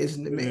 It's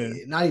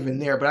not even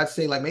there, but I'd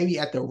say like maybe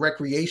at the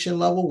recreation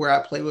level where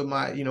I play with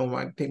my,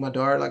 I take my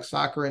daughter like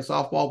soccer and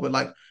softball, but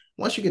like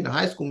once you get into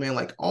high school, man,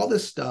 like all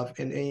this stuff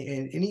and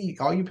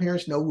all you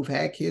parents know who've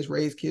had kids,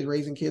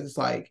 raising kids, it's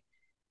like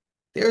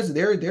there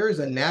is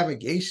a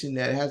navigation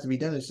that has to be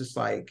done. It's just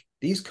like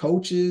these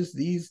coaches,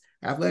 these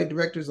athletic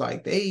directors,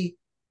 like they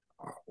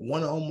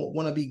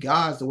want to be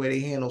gods the way they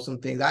handle some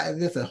things.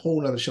 That's a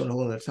whole nother show, a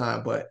whole nother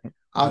time, but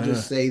I'll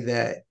just say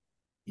that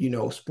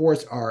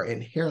sports are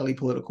inherently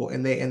political,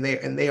 and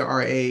they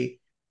are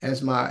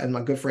as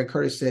my good friend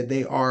Curtis said,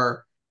 they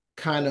are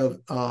kind of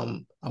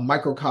a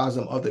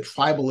microcosm of the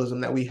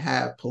tribalism that we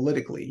have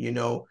politically.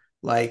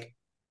 Like,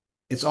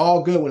 it's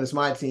all good when it's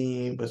my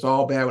team, but it's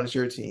all bad when it's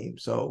your team.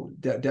 So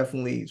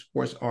definitely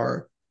sports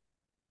are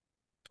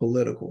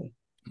political.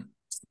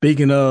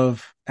 Speaking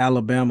of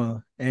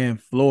Alabama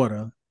and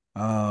Florida,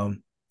 I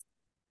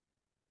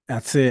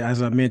said,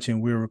 as I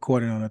mentioned, we're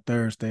recording on a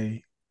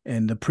Thursday.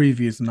 And the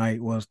previous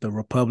night was the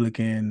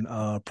Republican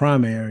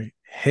primary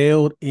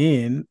held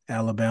in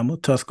Alabama,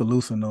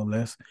 Tuscaloosa, no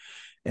less.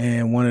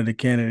 And one of the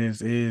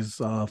candidates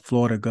is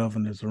Florida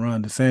Governor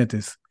Ron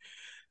DeSantis.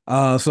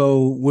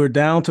 So we're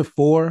down to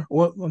 4.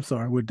 Well, I'm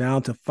sorry, we're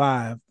down to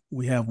 5.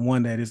 We have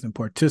one that isn't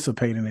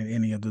participating in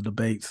any of the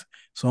debates.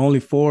 So only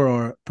 4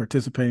 are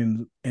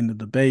participating in the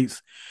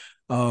debates.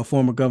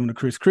 Former Governor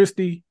Chris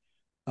Christie,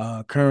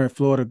 current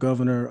Florida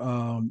Governor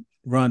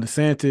Ron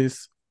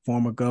DeSantis,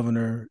 former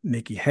Governor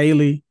Nikki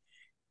Haley,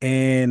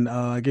 and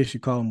I guess you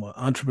call him an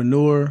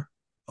entrepreneur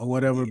or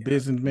whatever,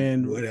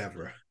 businessman.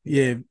 Whatever.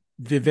 Yeah,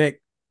 Vivek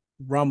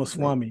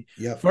Ramaswamy.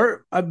 Yeah.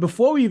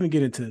 Before we even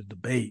get into the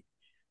debate,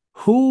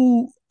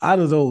 who out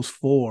of those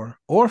 4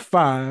 or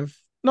 5,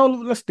 no,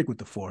 let's stick with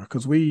the 4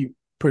 because we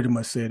pretty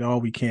much said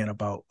all we can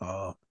about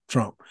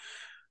Trump.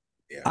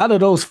 Yeah. Out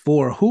of those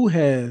 4, who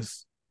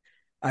has,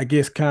 I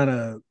guess, kind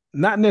of,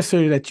 not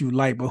necessarily that you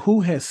like, but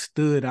who has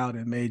stood out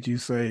and made you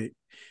say,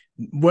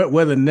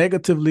 whether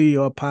negatively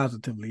or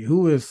positively,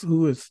 who has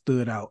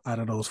stood out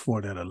of those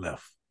four that are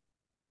left?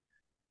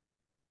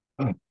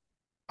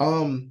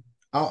 Um,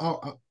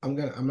 I'm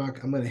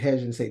gonna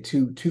hedge and say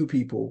two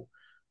people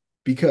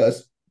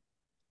because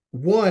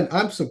one,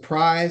 I'm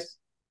surprised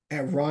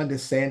at Ron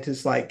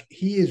DeSantis. Like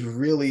he is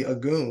really a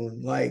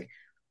goon. Like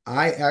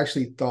I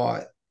actually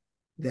thought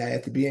that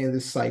at the beginning of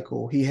this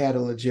cycle, he had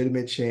a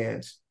legitimate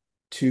chance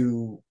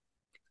to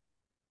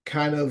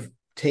kind of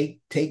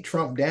take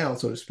Trump down,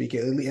 so to speak,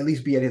 at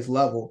least be at his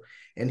level.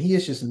 And he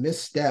has just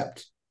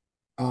misstepped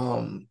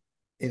in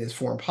his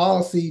foreign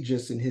policy,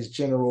 just in his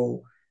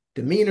general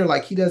demeanor.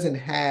 Like he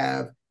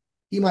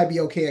might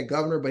be okay at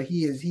governor, but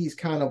he's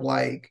kind of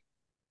like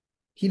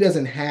he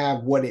doesn't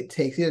have what it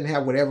takes. He doesn't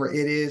have whatever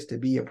it is to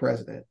be a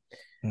president.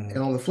 Mm-hmm. And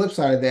on the flip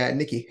side of that,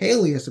 Nikki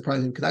Haley has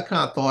surprised me because I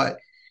kind of thought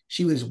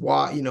she was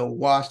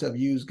washed up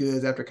used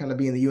goods after kind of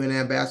being the UN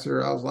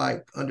ambassador. I was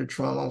like, under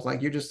Trump, I was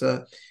like,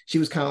 she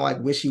was kind of like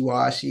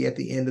wishy-washy at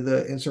the end of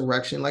the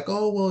insurrection, like,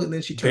 oh, well, and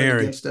then she turned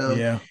against him.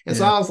 Yeah.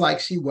 So I was like,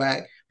 she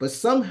whacked. But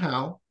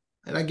somehow,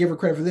 and I give her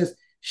credit for this,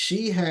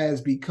 she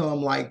has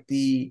become like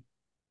the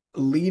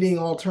leading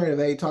alternative.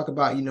 They talk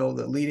about,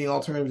 the leading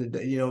alternative,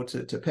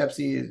 to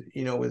Pepsi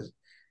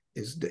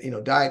is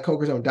Diet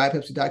Coke or something, Diet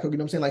Pepsi, Diet Coke, you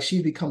know what I'm saying? Like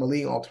she's become a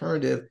leading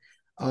alternative.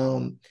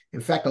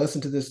 In fact, I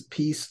listened to this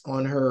piece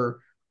on her.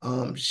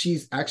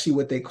 She's actually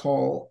what they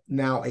call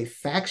now a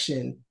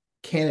faction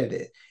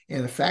candidate.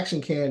 And a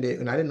faction candidate,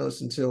 and I didn't know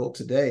this until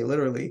today,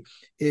 literally,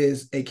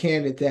 is a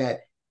candidate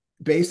that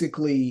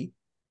basically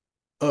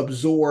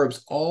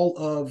absorbs all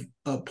of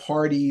a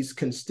party's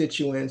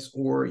constituents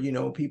or,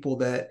 people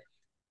that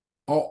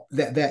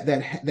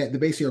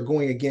basically are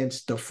going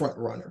against the front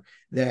runner,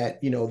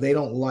 that, they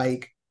don't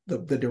like the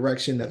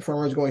direction that the front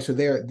runner is going. So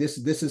this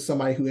is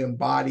somebody who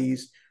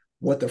embodies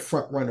what the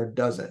front runner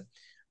doesn't.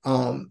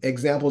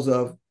 Examples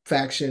of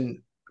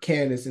faction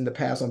candidates in the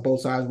past on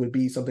both sides would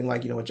be something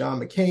like, John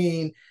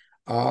McCain,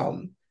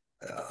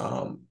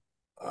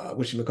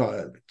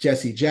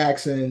 Jesse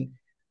Jackson,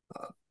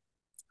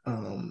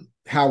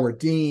 Howard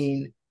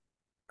Dean,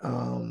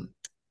 John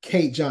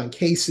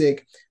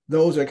Kasich.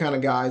 Those are kind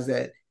of guys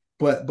that,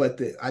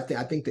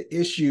 I think the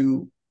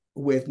issue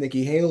with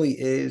Nikki Haley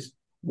is,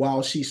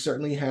 while she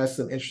certainly has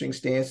some interesting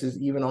stances,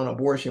 even on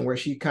abortion, where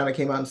she kind of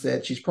came out and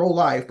said she's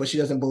pro-life, but she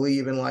doesn't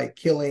believe in like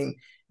killing.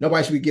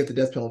 Nobody should be given the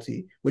death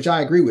penalty, which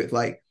I agree with.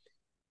 Like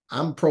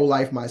I'm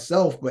pro-life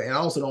myself, but and I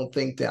also don't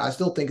think that. I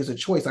still think it's a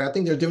choice. Like I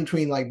think there's a difference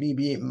between like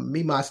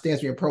my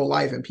stance being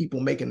pro-life and people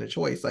making the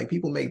choice. Like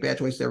people make bad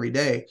choices every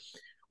day,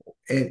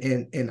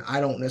 and I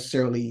don't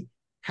necessarily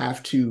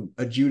have to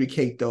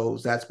adjudicate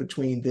those. That's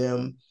between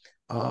them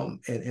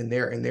and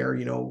their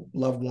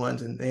loved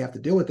ones, and they have to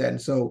deal with that.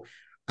 And so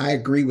I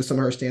agree with some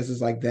of her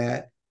stances like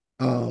that.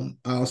 I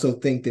also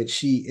think that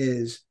she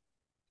is,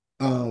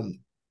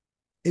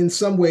 in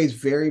some ways,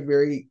 very,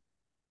 very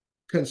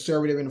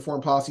conservative in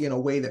foreign policy in a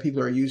way that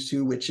people are used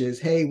to, which is,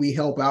 hey, we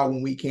help out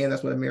when we can.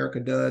 That's what America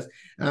does.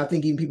 And I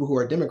think even people who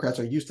are Democrats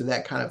are used to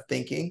that kind of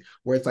thinking,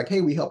 where it's like, hey,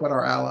 we help out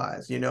our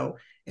allies, And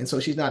so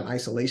she's not an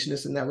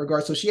isolationist in that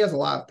regard. So she has a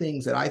lot of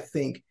things that I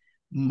think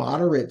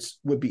moderates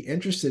would be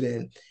interested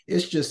in.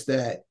 It's just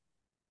that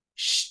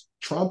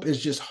Trump is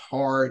just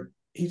hard.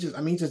 He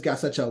just got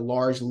such a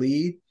large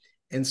lead.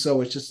 And so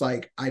it's just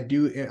like, I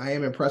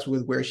am impressed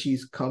with where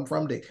she's come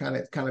from to kind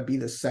of be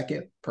the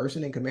second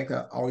person in command.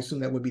 I always assume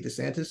that would be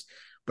DeSantis,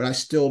 but I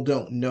still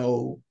don't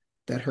know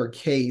that her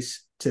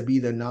case to be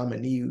the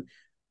nominee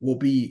will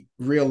be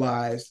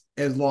realized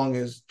as long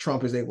as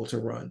Trump is able to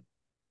run.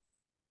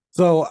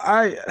 So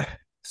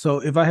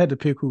if I had to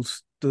pick who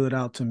stood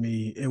out to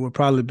me, it would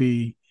probably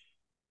be,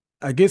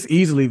 I guess,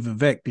 easily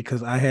Vivek,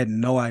 because I had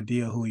no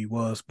idea who he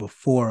was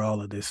before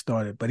all of this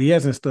started, but he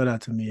hasn't stood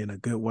out to me in a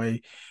good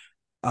way.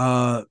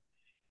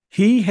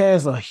 He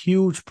has a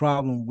huge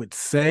problem with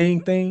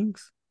saying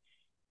things,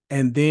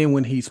 and then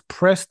when he's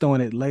pressed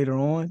on it later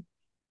on,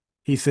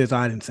 he says,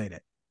 I didn't say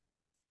that.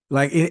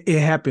 Like it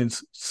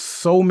happens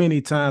so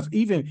many times.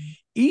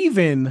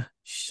 Even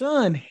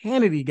Sean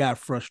Hannity got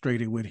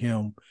frustrated with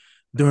him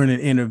during an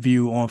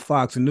interview on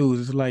Fox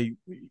News. It's like,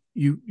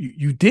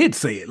 you did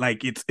say it.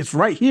 Like it's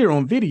right here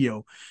on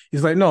video.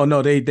 It's like, no,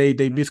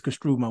 they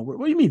misconstrued my word.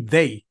 What do you mean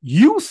they?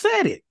 You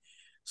said it.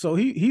 So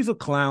he's a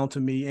clown to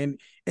me,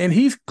 and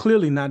he's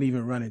clearly not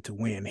even running to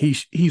win.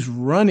 He's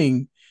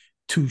running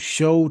to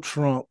show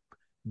Trump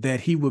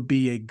that he would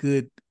be a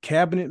good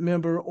cabinet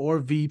member or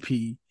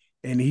VP,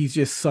 and he's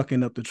just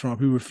sucking up to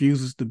Trump. He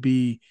refuses to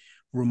be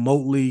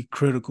remotely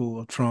critical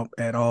of Trump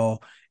at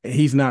all, and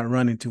he's not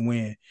running to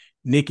win.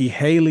 Nikki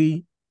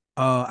Haley,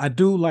 I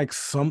do like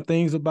some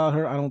things about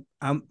her.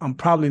 I'm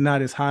probably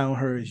not as high on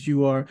her as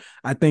you are.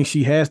 I think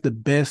she has the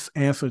best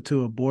answer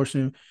to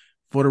abortion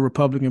for the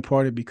Republican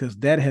Party, because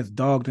that has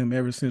dogged them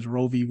ever since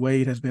Roe v.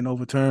 Wade has been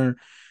overturned.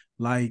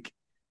 Like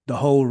the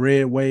whole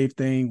red wave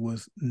thing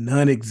was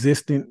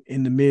non-existent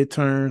in the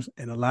midterms,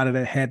 and a lot of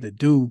that had to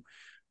do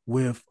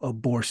with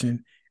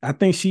abortion. I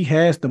think she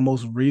has the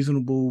most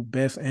reasonable,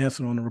 best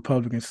answer on the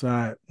Republican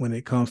side when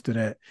it comes to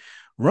that.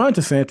 Ron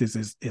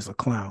DeSantis is a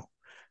clown.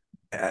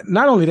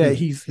 Not only that,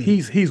 he's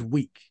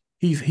weak.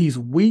 He's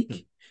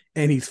weak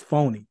and he's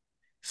phony.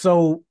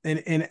 So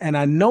and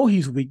I know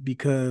he's weak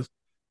because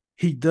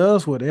he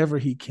does whatever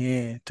he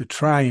can to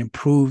try and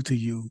prove to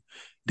you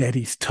that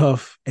he's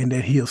tough and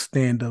that he'll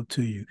stand up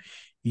to you.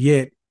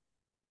 Yet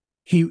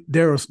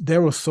there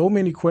were so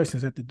many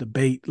questions at the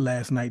debate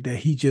last night that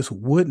he just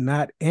would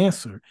not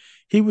answer.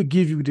 He would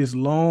give you this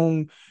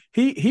long.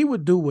 He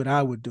would do what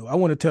I would do. I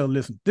want to tell,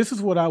 listen, this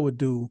is what I would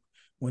do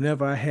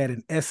whenever I had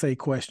an essay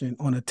question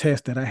on a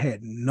test that I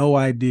had no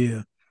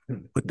idea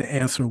what the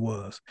answer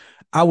was.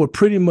 I would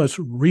pretty much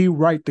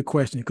rewrite the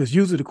question because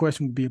usually the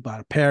question would be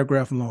about a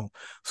paragraph long.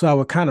 So I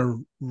would kind of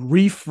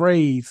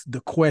rephrase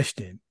the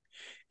question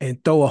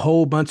and throw a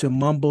whole bunch of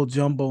mumbo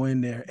jumbo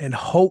in there and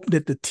hope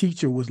that the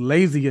teacher was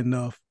lazy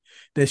enough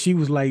that she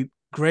was like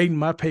grading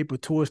my paper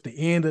towards the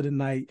end of the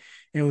night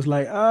and was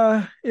like,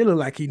 it looked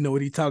like he know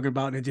what he's talking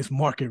about and just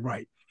mark it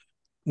right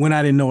when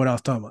I didn't know what I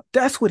was talking about.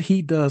 That's what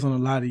he does on a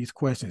lot of these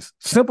questions.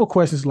 Simple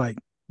questions like,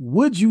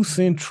 would you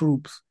send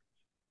troops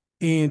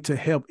in to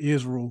help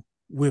Israel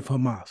with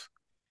Hamas?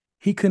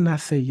 He could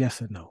not say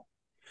yes or no.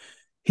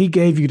 He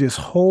gave you this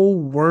whole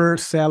word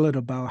salad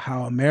about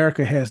how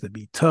America has to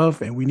be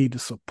tough and we need to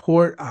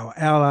support our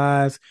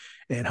allies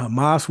and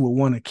Hamas will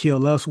want to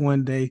kill us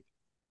one day.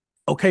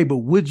 Okay, but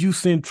would you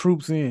send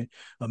troops in?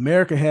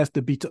 America has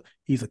to be tough.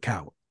 He's a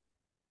coward.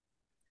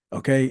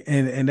 Okay,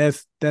 and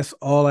that's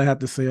all I have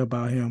to say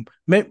about him.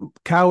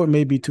 Coward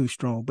may be too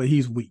strong, but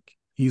he's weak.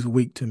 He's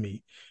weak to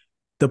me.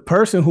 The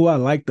person who I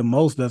like the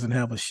most doesn't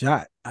have a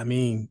shot. I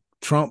mean,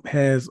 Trump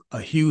has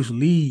a huge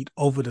lead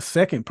over the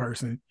second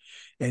person,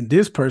 and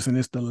this person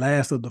is the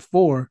last of the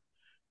four,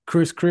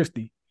 Chris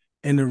Christie.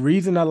 And the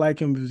reason I like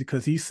him is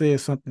because he said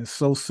something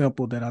so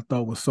simple that I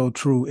thought was so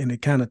true, and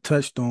it kind of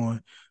touched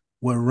on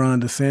what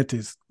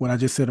I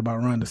just said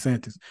about Ron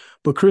DeSantis.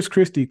 But Chris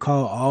Christie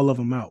called all of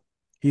them out.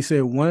 He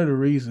said one of the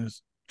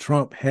reasons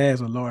Trump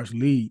has a large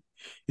lead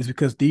is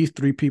because these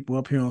three people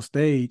up here on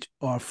stage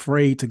are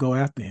afraid to go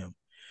after him.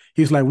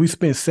 He's like, we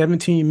spent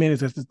 17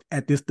 minutes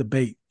at this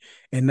debate,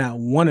 and not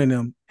one of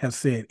them have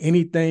said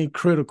anything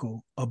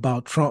critical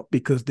about Trump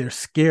because they're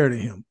scared of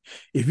him.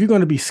 If you're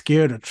going to be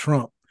scared of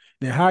Trump,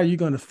 then how are you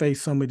going to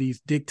face some of these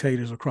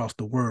dictators across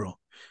the world,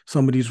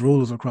 some of these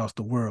rulers across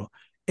the world?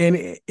 And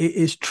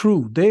it's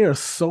true. They are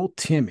so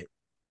timid.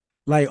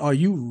 Like, are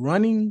you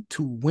running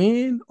to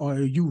win or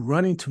are you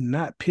running to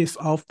not piss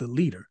off the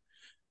leader?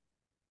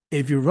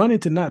 If you're running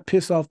to not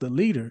piss off the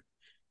leader,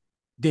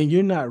 then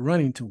you're not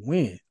running to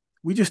win.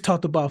 We just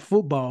talked about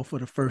football for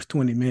the first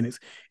 20 minutes.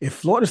 If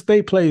Florida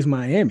State plays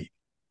Miami,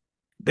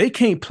 they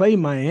can't play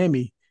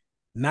Miami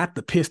not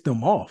to piss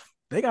them off.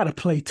 They got to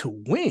play to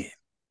win.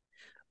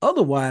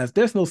 Otherwise,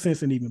 there's no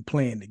sense in even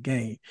playing the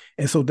game.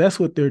 And so that's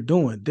what they're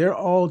doing. They're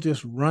all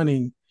just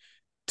running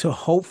to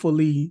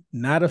hopefully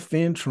not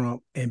offend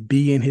Trump and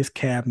be in his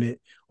cabinet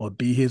or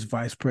be his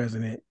vice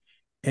president.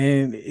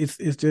 And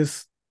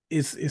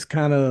it's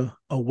kind of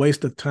a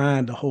waste of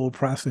time, the whole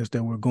process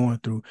that we're going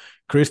through.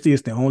 Christie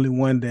is the only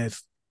one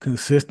that's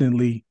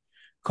consistently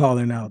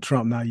calling out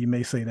Trump. Now, you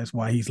may say that's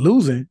why he's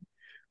losing,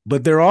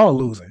 but they're all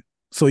losing.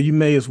 So you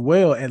may as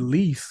well at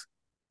least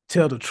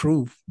tell the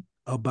truth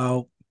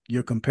about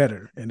your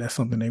competitor, and that's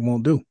something they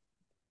won't do.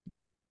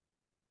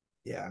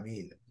 Yeah, I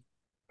mean,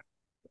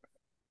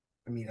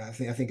 I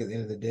think at the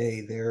end of the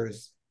day,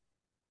 there's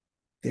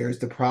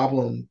the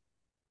problem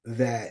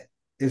that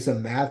it's a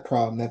math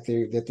problem that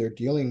they're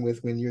dealing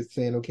with when you're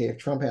saying, okay, if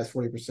Trump has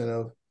 40%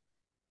 of,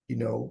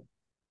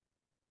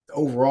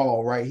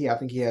 overall, right? I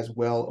think he has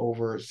well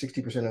over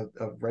 60%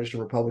 of registered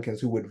Republicans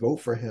who would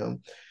vote for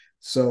him.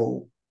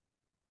 So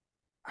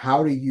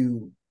how do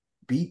you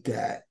beat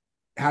that?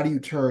 How do you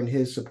turn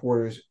his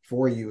supporters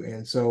for you?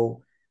 And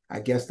so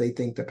I guess they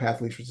think the path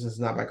of least resistance is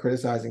not by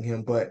criticizing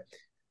him, but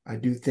I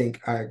do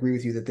think I agree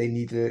with you that they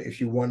need to, if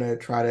you want to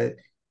try to,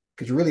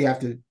 because you really have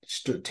to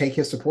take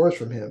his supporters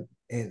from him,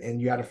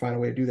 and you got to find a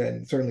way to do that.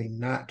 And certainly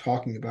not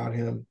talking about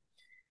him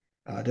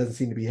doesn't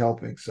seem to be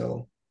helping.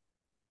 So,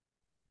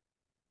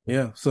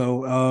 yeah.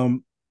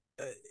 So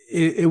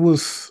it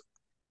was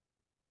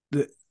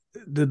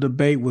the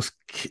debate was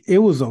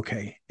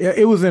okay.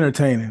 It was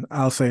entertaining.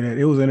 I'll say that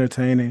it was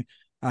entertaining.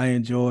 I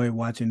enjoy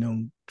watching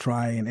them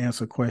try and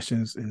answer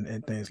questions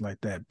and things like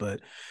that.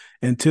 But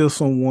until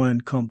someone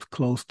comes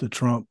close to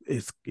Trump,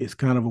 it's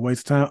kind of a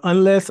waste of time,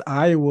 unless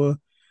Iowa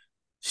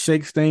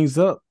shakes things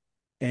up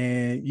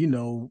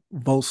and,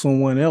 vote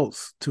someone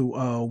else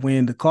to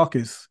win the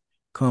caucus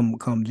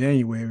come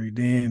January.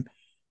 Then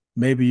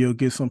maybe you'll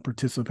get some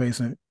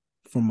participation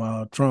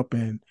from Trump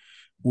and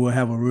we'll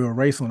have a real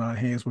race on our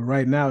hands. But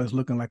right now it's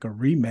looking like a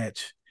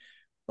rematch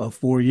of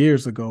 4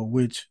 years ago,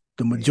 which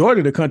the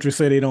majority of the country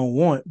say they don't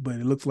want, but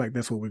it looks like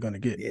that's what we're going to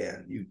get. Yeah.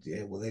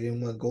 Well, they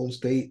didn't want Golden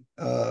State,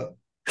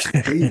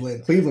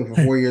 Cleveland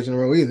for 4 years in a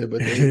row either, but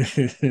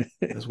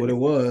that's what it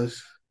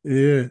was.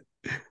 Yeah.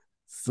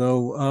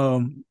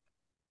 So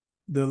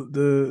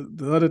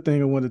the other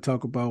thing I wanted to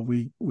talk about,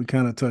 we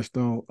kind of touched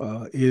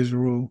on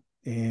Israel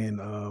and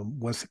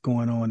what's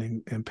going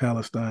on in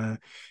Palestine,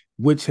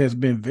 which has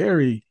been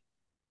very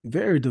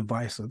very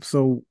divisive.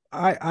 So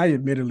I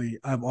admittedly,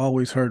 I've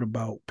always heard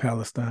about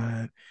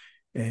Palestine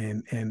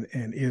and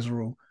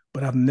Israel,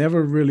 but I've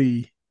never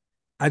really.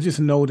 I just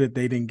know that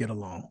they didn't get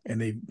along, and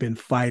they've been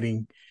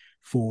fighting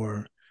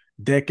for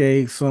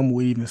decades. Some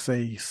would even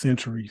say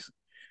centuries.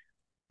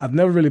 I've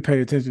never really paid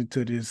attention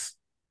to this.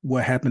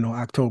 What happened on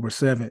October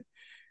 7th,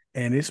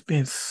 and it's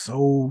been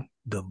so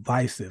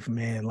divisive,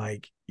 man.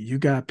 Like you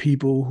got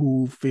people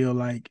who feel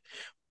like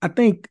I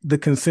think the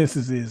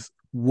consensus is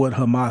what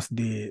Hamas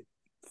did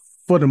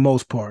for the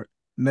most part,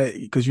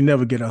 because you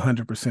never get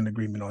 100%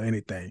 agreement on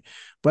anything.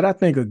 But I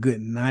think a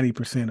good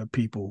 90% of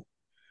people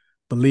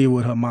believe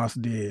what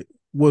Hamas did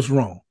was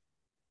wrong.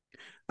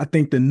 I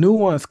think the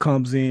nuance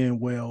comes in,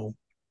 well,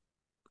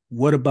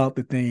 what about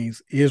the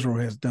things Israel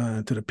has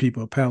done to the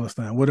people of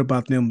Palestine? What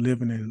about them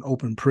living in an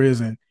open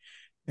prison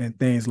and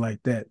things like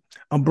that?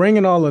 I'm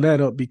bringing all of that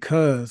up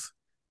because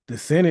the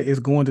Senate is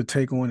going to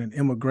take on an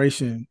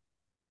immigration.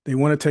 They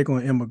want to take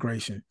on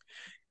immigration.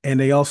 And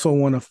they also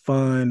want to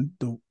fund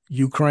the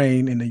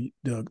Ukraine and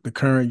the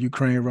current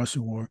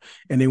Ukraine-Russia war.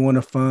 And they want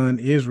to fund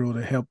Israel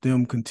to help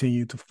them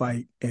continue to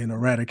fight and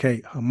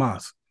eradicate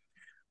Hamas.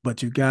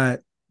 But you got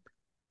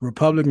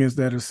Republicans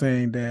that are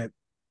saying that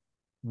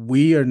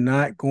we are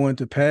not going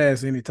to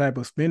pass any type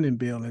of spending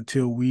bill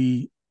until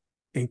we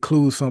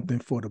include something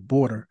for the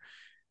border.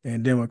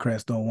 And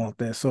Democrats don't want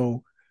that.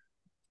 So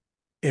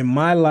in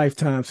my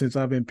lifetime, since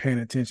I've been paying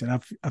attention,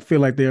 I feel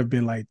like there have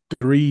been like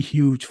 3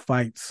 huge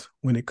fights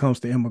when it comes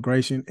to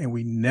immigration, and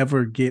we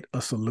never get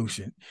a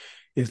solution.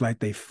 It's like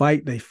they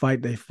fight,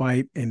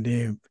 and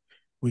then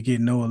we get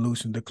no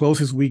solution. The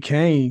closest we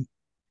came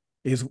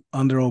is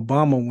under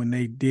Obama when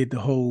they did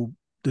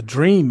the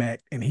DREAM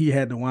Act, and he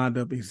had to wind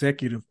up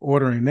executive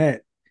ordering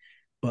that.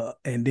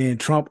 And then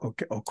Trump,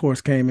 of course,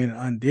 came in and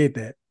undid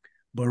that.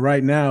 But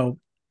right now,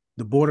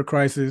 the border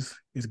crisis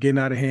is getting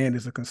out of hand.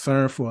 It's a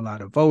concern for a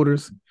lot of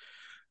voters.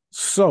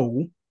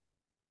 So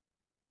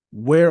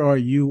where are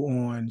you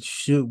on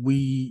should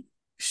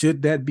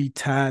that be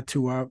tied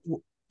to our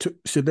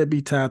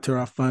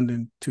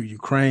funding to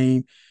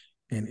Ukraine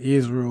and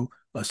Israel,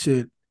 or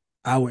should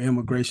our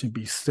immigration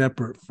be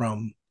separate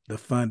from the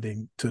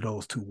funding to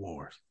those 2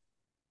 wars?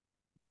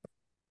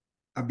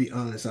 I'll be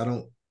honest, I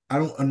don't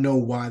know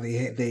why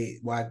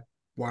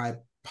why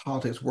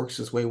politics works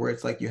this way, where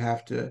it's like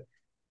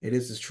it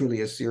is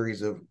truly a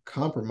series of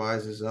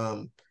compromises.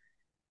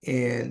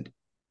 And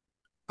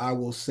I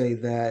will say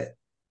that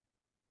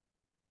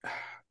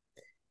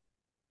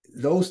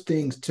those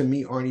things to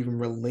me aren't even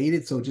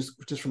related. So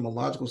just from a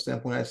logical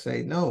standpoint, I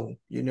say no.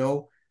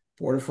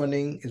 Border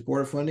funding is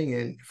border funding,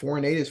 and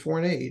foreign aid is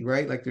foreign aid,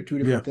 right? Like they're 2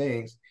 different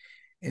things.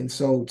 And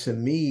so to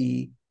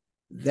me,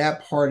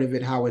 that part of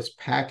it, how it's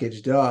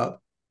packaged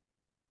up,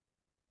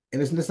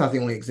 and it's not the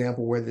only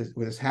example where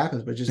this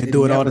happens, but just they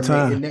do it all the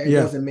time. It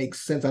doesn't make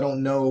sense. I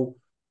don't know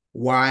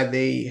why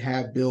they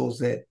have bills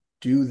that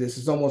do this.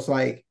 It's almost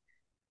like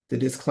the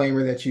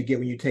disclaimer that you get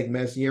when you take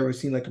medicine. You ever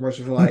seen like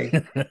commercials for like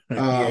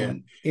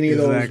any of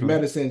those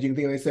medicines? You can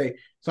think they say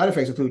side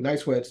effects include night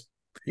sweats.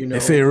 They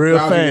say it real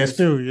fast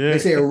too. Yeah, they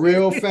say it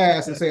real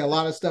fast and say a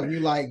lot of stuff. And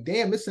you're like,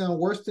 damn, this sounds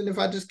worse than if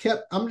I just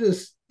I'm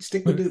just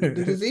stick with the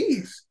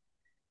disease.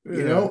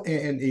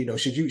 And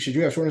should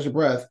you have shortness of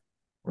breath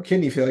or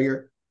kidney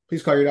failure,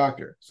 please call your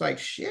doctor. It's like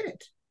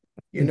shit,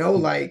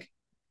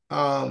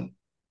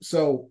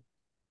 so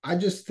I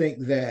just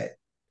think that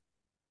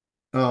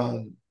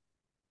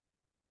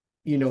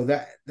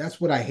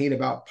that's what I hate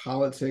about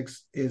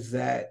politics, is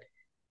that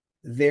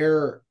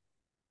they're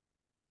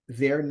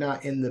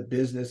not in the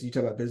business. You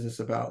talk about business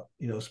about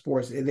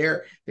sports.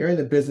 They're in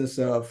the business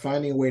of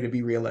finding a way to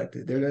be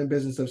reelected. They're in the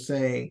business of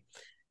saying,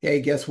 hey,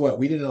 guess what?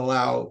 We didn't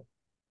allow.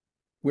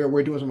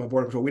 We're doing something about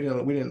border control. We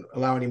didn't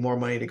allow any more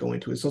money to go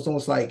into it. So it's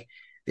almost like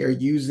they're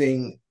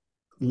using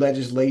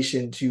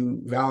legislation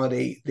to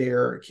validate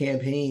their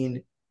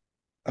campaign,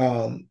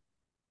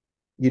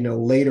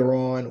 later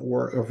on,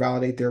 or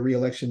validate their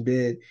reelection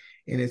bid.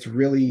 And it's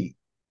really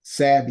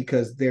sad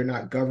because they're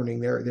not governing.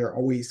 They're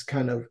always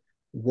kind of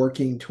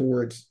working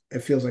towards,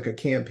 it feels like a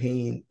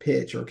campaign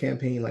pitch or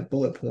campaign like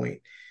bullet point.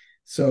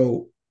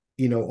 So,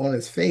 on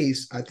its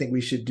face, I think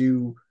we should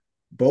do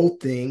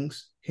both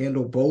things,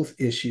 handle both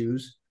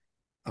issues.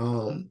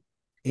 And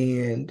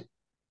then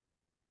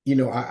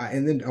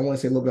I want to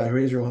say a little bit about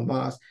Israel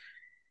Hamas.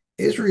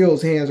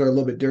 Israel's hands are a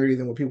little bit dirtier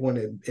than what people want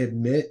to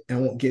admit. And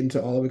I won't get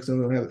into all of it because I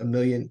don't have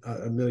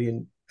a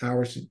million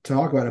hours to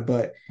talk about it.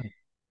 But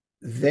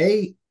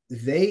valid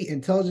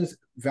intelligence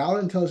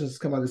has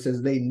come out that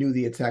says they knew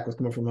the attack was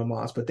coming from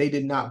Hamas, but they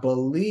did not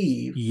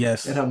believe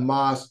that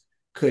Hamas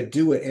could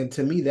do it. And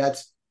to me,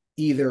 that's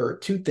either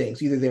 2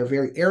 things: either they're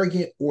very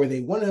arrogant, or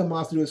they wanted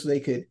Hamas to do it so they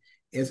could,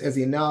 as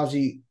the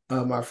analogy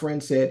my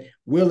friend said,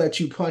 we'll let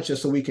you punch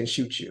us so we can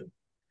shoot you.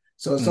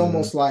 So it's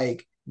almost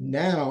like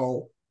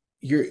now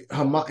you're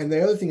Hamas. And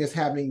the other thing that's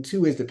happening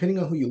too is, depending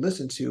on who you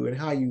listen to and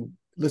how you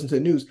listen to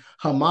the news,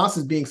 Hamas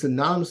is being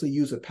synonymously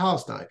used with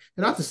Palestine.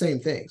 They're not the same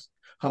things.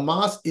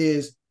 Hamas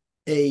is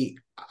I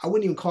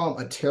wouldn't even call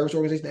them a terrorist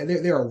organization.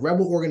 They're a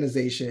rebel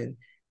organization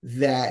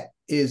that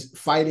is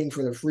fighting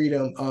for the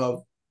freedom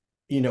of,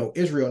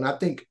 Israel.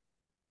 And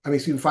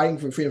fighting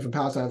for freedom from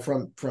Palestine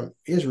from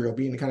Israel,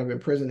 being kind of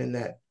imprisoned in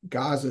that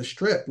Gaza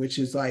Strip, which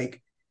is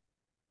like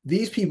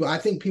these people. I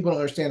think people don't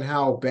understand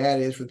how bad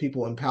it is for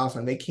people in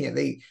Palestine. They can't.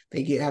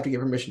 Have to get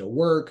permission to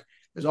work.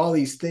 There's all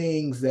these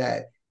things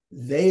that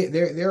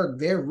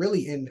they're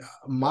really in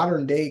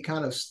modern day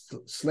kind of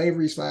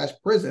slavery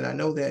 / prison. I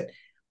know that.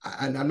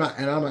 I'm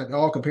not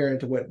all comparing it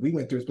to what we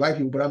went through as Black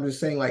people, but I'm just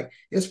saying like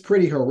it's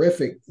pretty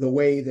horrific the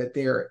way that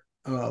they're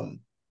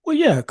well,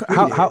 yeah.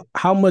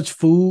 How much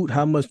food,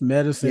 how much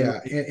medicine? Yeah,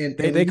 and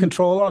they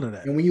control all of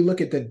that. And when you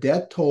look at the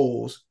death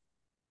tolls,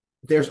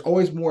 there's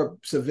always more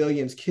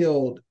civilians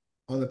killed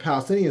on the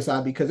Palestinian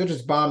side because they're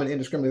just bombing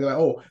indiscriminately. They're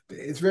like, oh,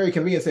 it's very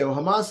convenient to say, well,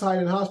 Hamas is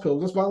hiding in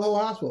hospitals. Let's bomb the whole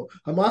hospital.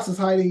 Hamas is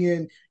hiding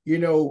in,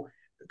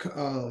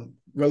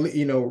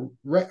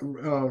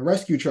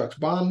 rescue trucks.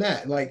 Bomb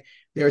that. Like,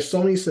 there are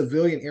so many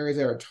civilian areas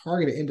that are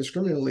targeted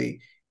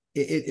indiscriminately.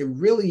 It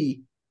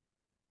really.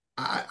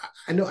 I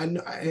know,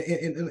 and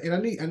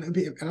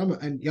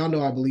y'all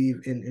know I believe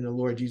in the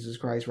Lord Jesus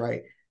Christ,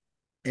 right?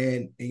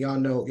 And y'all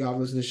know, y'all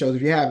listen to shows.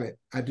 If you haven't,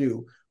 I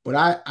do.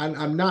 But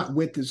I'm not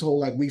with this whole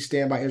like we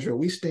stand by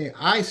Israel.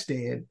 I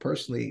stand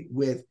personally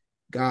with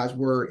God's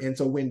word. And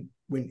so when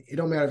it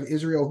don't matter if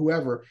Israel,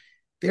 whoever,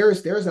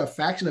 there's a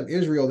faction of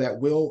Israel that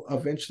will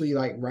eventually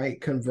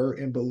convert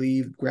and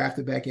believe,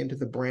 grafted back into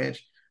the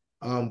branch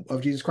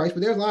of Jesus Christ.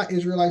 But there's a lot of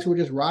Israelites who are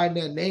just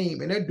riding that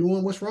name and they're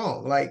doing what's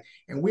wrong.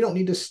 And we don't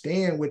need to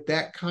stand with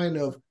that kind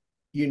of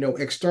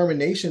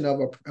extermination of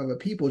a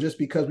people just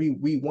because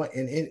we want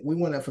we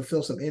want to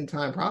fulfill some end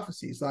time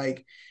prophecies.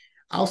 Like,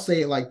 I'll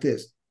say it like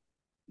this: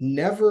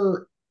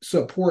 never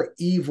support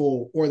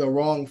evil or the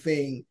wrong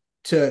thing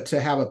to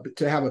have a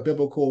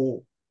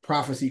biblical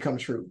prophecy come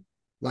true.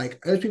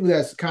 Like, there's people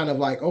that's kind of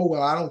like, oh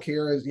well, I don't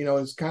care.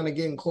 It's kind of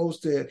getting close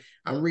to.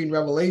 I'm reading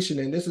Revelation,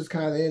 and this is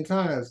kind of the end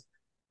times,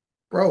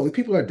 bro. These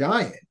people are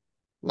dying.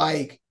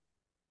 Like,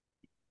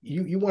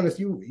 you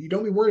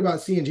don't be worried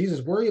about seeing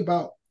Jesus. Worry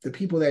about the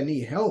people that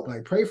need help.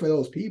 Like, pray for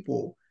those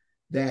people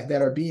that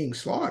are being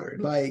slaughtered.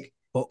 Like,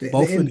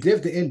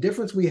 the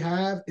indifference we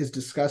have is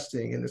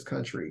disgusting in this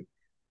country.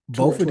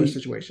 Towards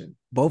situation.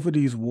 Both of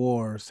these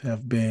wars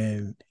have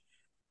been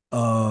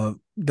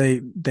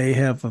they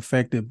have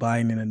affected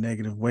Biden in a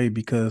negative way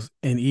because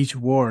in each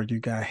war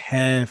you got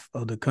half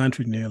of the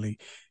country nearly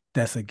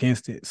that's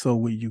against it. So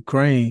with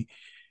Ukraine,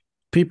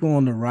 people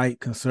on the right,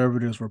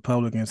 conservatives,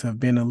 Republicans, have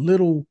been a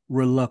little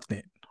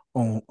reluctant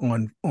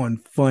on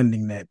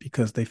funding that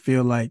because they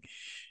feel like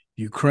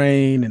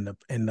Ukraine and the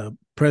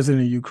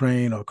president of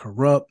Ukraine are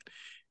corrupt.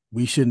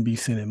 We shouldn't be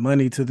sending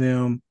money to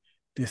them,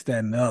 this,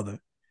 that, and the other.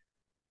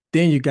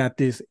 Then you got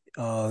this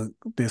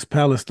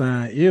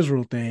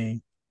Palestine-Israel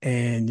thing,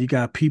 and you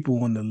got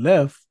people on the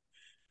left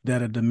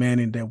that are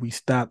demanding that we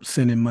stop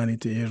sending money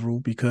to Israel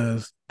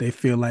because they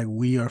feel like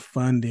we are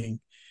funding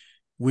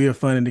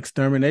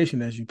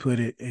extermination, as you put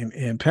it,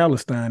 in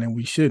Palestine, and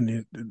we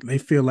shouldn't. They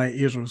feel like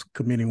Israel's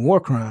committing war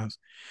crimes.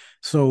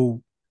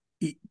 So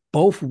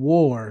both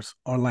wars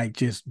are like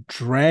just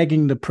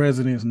dragging the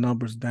president's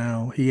numbers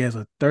down. He has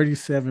a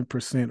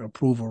 37%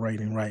 approval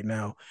rating right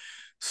now.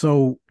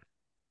 So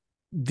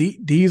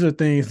these are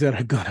things that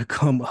are going to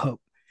come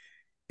up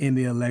in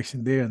the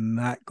election. They're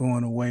not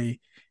going away.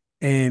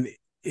 And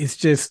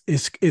it's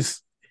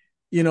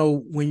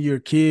when you're a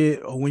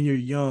kid or when you're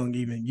young,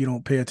 even, you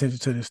don't pay attention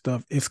to this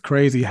stuff. It's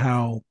crazy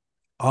how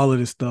all of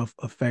this stuff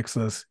affects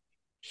us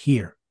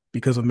here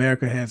because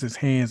America has its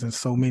hands in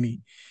so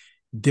many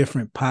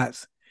different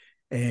pots,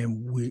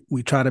 and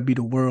we try to be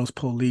the world's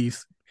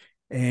police,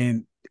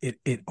 and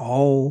it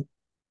all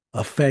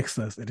affects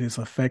us. It is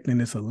affecting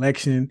this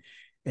election,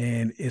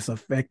 and it's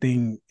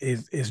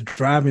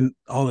driving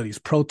all of these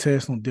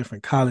protests on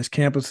different college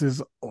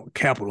campuses, on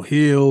Capitol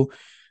Hill,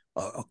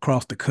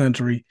 across the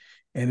country.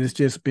 And it's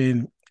just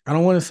been, I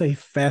don't want to say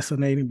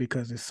fascinating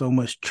because there's so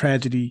much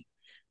tragedy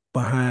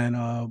behind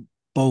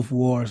both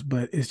wars,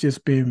 but it's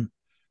been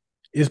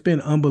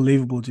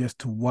unbelievable just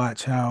to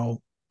watch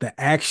how the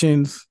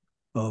actions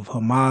of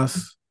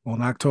Hamas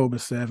on October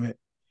 7th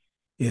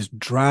is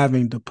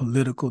driving the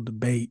political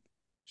debate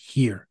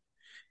here.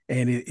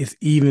 And it's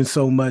even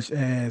so much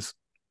as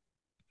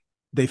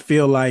they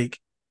feel like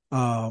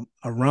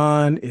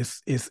Iran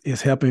is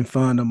helping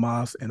fund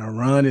Hamas, and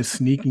Iran is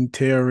sneaking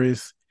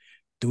terrorists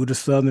through the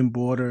southern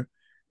border.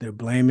 They're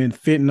blaming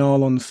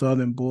fentanyl on the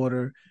southern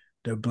border.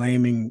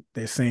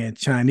 They're saying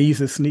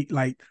Chinese is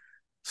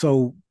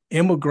so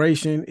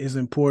immigration is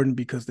important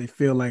because they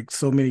feel like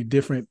so many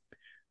different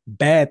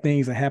bad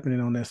things are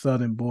happening on that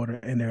southern border,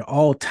 and they're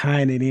all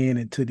tying it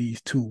into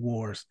these two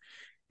wars.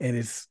 And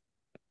it's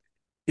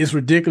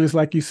ridiculous,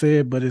 like you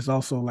said, but it's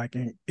also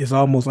it's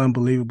almost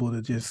unbelievable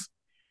to just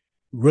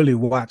really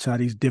watch how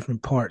these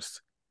different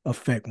parts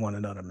affect one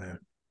another, man.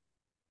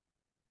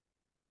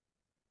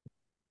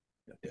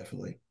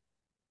 Definitely.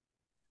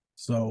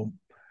 So,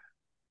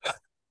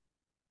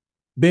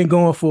 been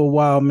going for a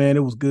while, man.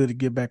 It was good to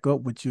get back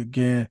up with you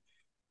again.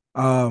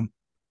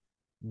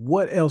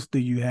 what else do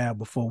you have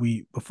before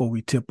we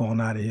tip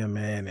on out of here,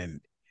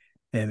 man,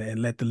 and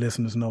let the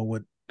listeners know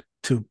what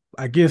to,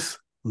 I guess,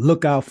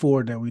 look out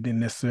for that we didn't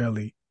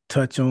necessarily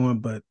touch on,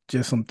 but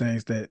just some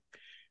things that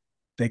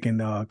they can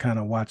kind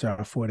of watch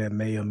out for that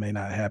may or may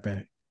not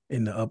happen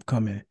in the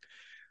upcoming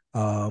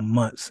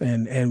months.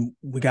 And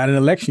we got an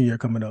election year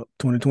coming up,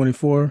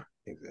 2024.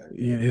 Exactly.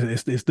 Yeah,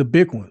 it's the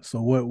big one.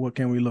 So what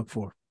can we look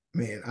for?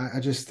 Man, I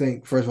just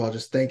think, first of all,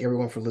 just thank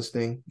everyone for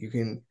listening. You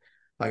can,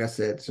 like I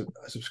said,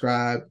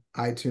 subscribe,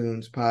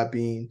 iTunes,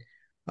 Podbean,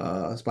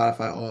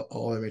 Spotify,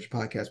 all the major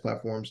podcast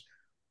platforms.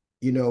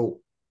 You know,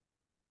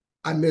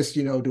 I miss,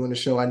 doing the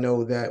show. I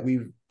know that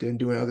we've been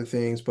doing other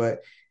things, but,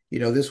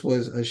 this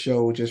was a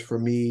show just for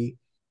me,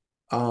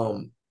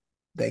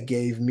 that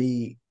gave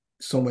me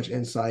so much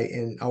insight.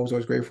 And I was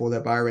always grateful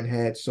that Byron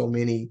had so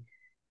many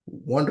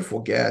wonderful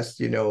guests,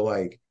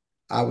 like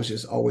I was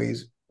just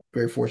always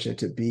very fortunate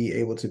to be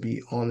able to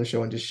be on the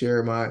show and just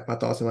share my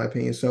thoughts and my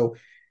opinions. So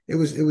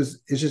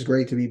it's just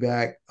great to be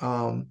back.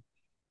 I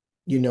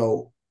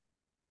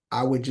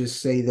would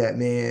just say that,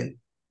 man,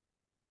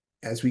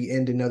 as we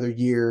end another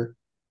year,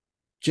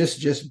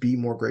 just be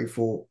more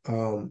grateful.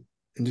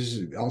 And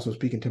just also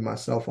speaking to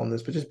myself on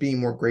this, but just being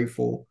more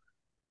grateful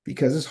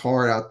because it's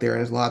hard out there and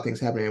there's a lot of things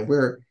happening.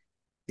 And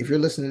if you're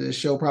listening to this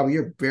show, probably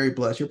you're very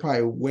blessed. You're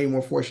probably way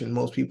more fortunate than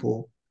most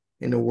people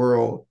in the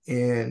world.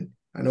 And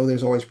I know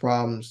there's always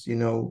problems,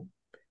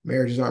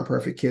 marriages aren't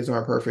perfect, kids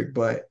aren't perfect,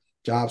 but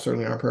jobs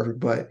certainly aren't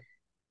perfect. But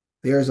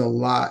there's a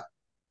lot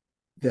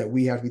that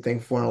we have to be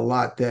thankful for, and a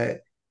lot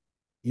that,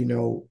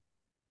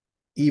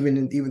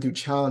 even through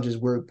challenges,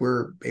 we're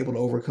able to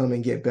overcome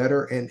and get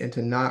better, and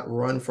to not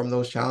run from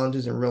those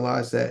challenges and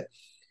realize that,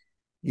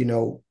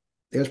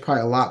 there's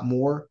probably a lot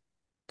more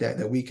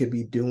that we could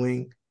be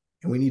doing,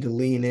 and we need to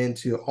lean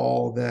into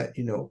all that,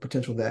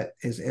 potential that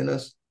is in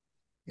us,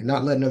 and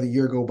not let another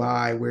year go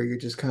by where you're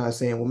just kind of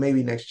saying, well,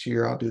 maybe next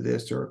year I'll do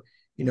this, or,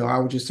 I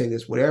would just say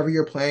this: whatever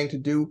you're planning to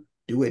do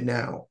it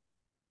now.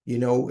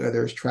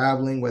 Whether it's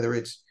traveling, whether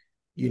it's,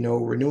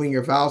 renewing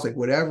your vows, like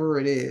whatever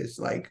it is,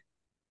 like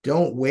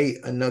don't wait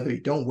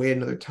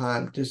another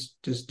time.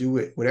 Just do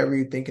it. Whatever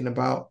you're thinking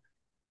about.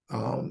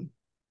 And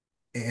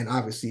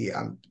obviously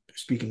I'm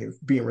speaking of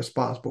being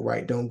responsible,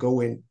 right? Don't go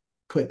and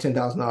put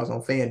 $10,000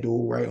 on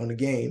FanDuel, right, on the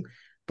game.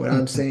 But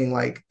I'm saying,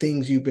 like,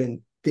 things you've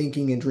been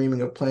thinking and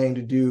dreaming of planning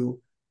to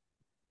do,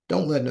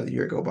 don't let another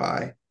year go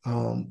by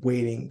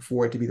waiting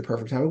for it to be the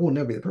perfect time. It will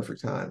never be the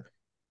perfect time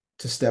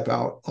to step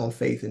out on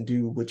faith and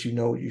do what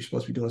you're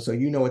supposed to be doing. So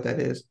you know what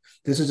that is.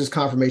 This is just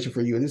confirmation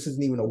for you. And this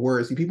isn't even a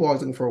word. See, people are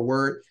always looking for a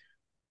word,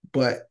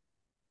 but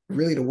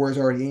really the word's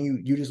already in you.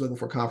 You're just looking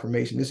for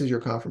confirmation. This is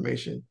your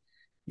confirmation.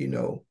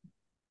 Go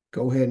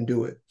ahead and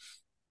do it.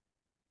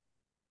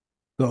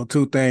 So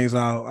two things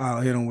I'll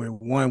hit on with.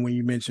 One, when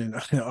you mentioned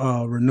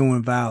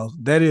renewing vows,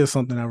 that is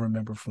something I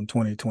remember from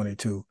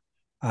 2022.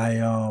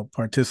 I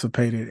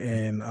participated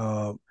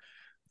in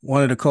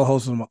one of the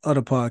co-hosts of my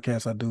other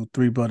podcast I do,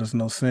 Three Brothers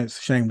No Sense,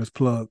 shameless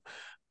plug.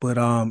 But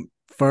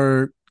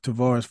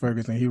Tavares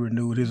Ferguson, he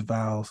renewed his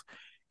vows,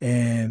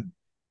 and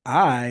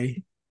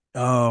I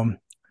didn't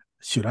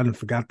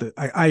forgot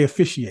I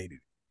officiated.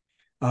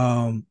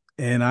 And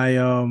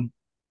I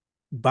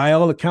by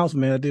all accounts,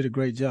 man, I did a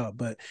great job.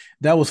 But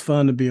that was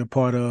fun to be a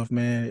part of,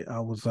 man. I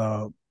was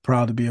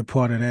proud to be a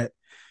part of that,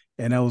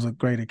 and that was a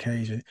great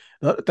occasion.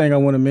 The other thing I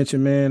want to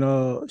mention, man,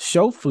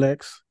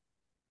 Showflex.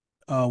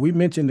 We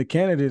mentioned the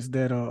candidates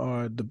that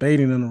are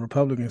debating on the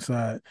Republican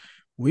side.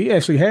 We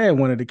actually had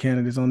one of the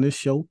candidates on this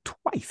show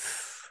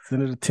twice.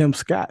 Senator Tim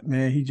Scott,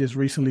 man, he just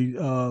recently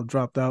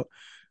dropped out,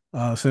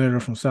 senator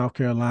from South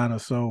Carolina.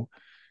 So,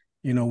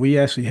 we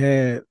actually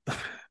had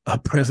a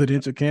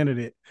presidential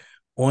candidate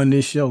on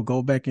this show.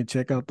 Go back and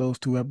check out those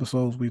two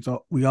episodes.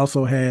 We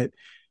also had,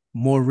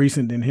 more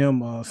recent than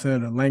him,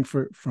 Senator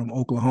Langford from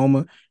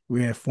Oklahoma.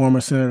 We had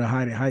former Senator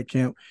Heidi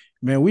Heitkamp.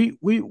 Man,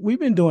 we've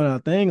been doing our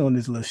thing on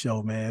this little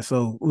show, man.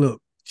 So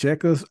look,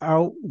 check us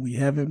out. We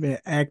haven't been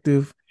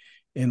active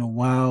in a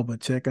while,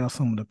 but check out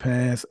some of the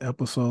past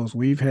episodes.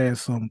 We've had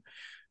some,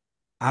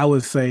 I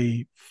would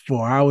say,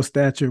 for our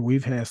stature,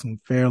 we've had some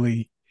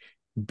fairly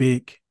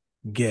big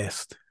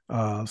guests.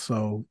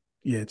 So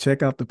yeah,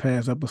 check out the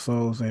past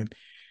episodes, and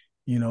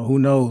who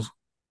knows,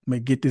 may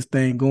get this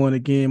thing going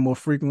again more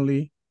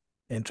frequently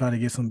and try to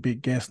get some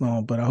big guests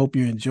on. But I hope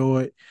you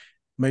enjoyed.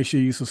 Make sure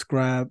you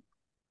subscribe,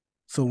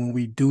 so when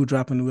we do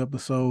drop a new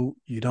episode,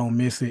 you don't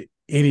miss it.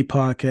 Any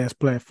podcast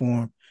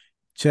platform,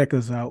 check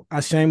us out.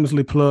 I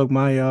shamelessly plug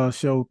my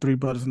show, Three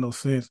Brothers No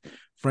Sense.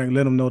 Frank,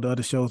 let them know the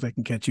other shows they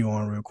can catch you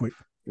on real quick.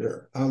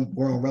 Sure.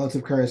 We're on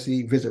Relative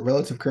Currency. Visit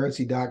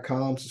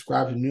relativecurrency.com.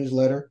 Subscribe to the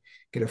newsletter.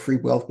 Get a free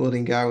wealth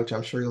building guide, which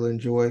I'm sure you'll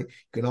enjoy. You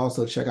can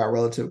also check out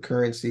Relative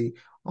Currency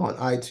on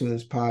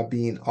iTunes,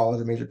 Podbean, all of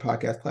the major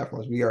podcast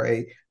platforms. We are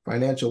a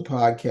financial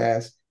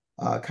podcast.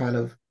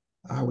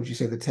 How would you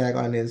say the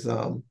tagline is?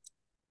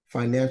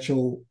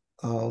 Financial,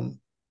 I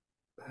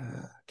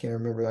can't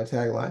remember that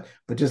tagline,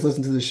 but just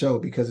listen to the show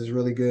because it's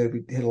really good.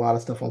 We hit a lot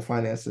of stuff on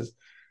finances.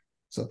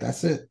 So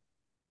that's it.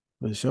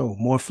 For sure.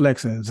 More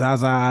flexing.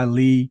 Zaza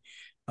Ali,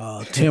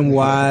 Tim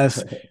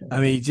Wise. I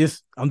mean,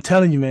 I'm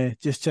telling you, man,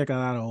 just check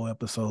out our old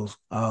episodes.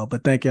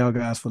 But thank y'all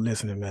guys for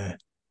listening, man.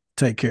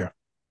 Take care.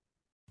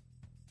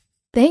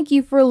 Thank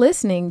you for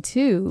listening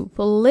to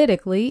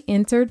Politically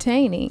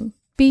Entertaining.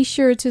 Be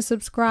sure to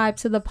subscribe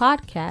to the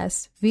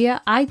podcast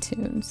via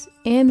iTunes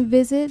and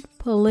visit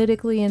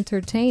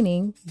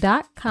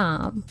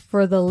politicallyentertaining.com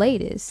for the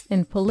latest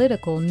in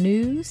political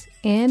news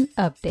and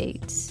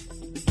updates.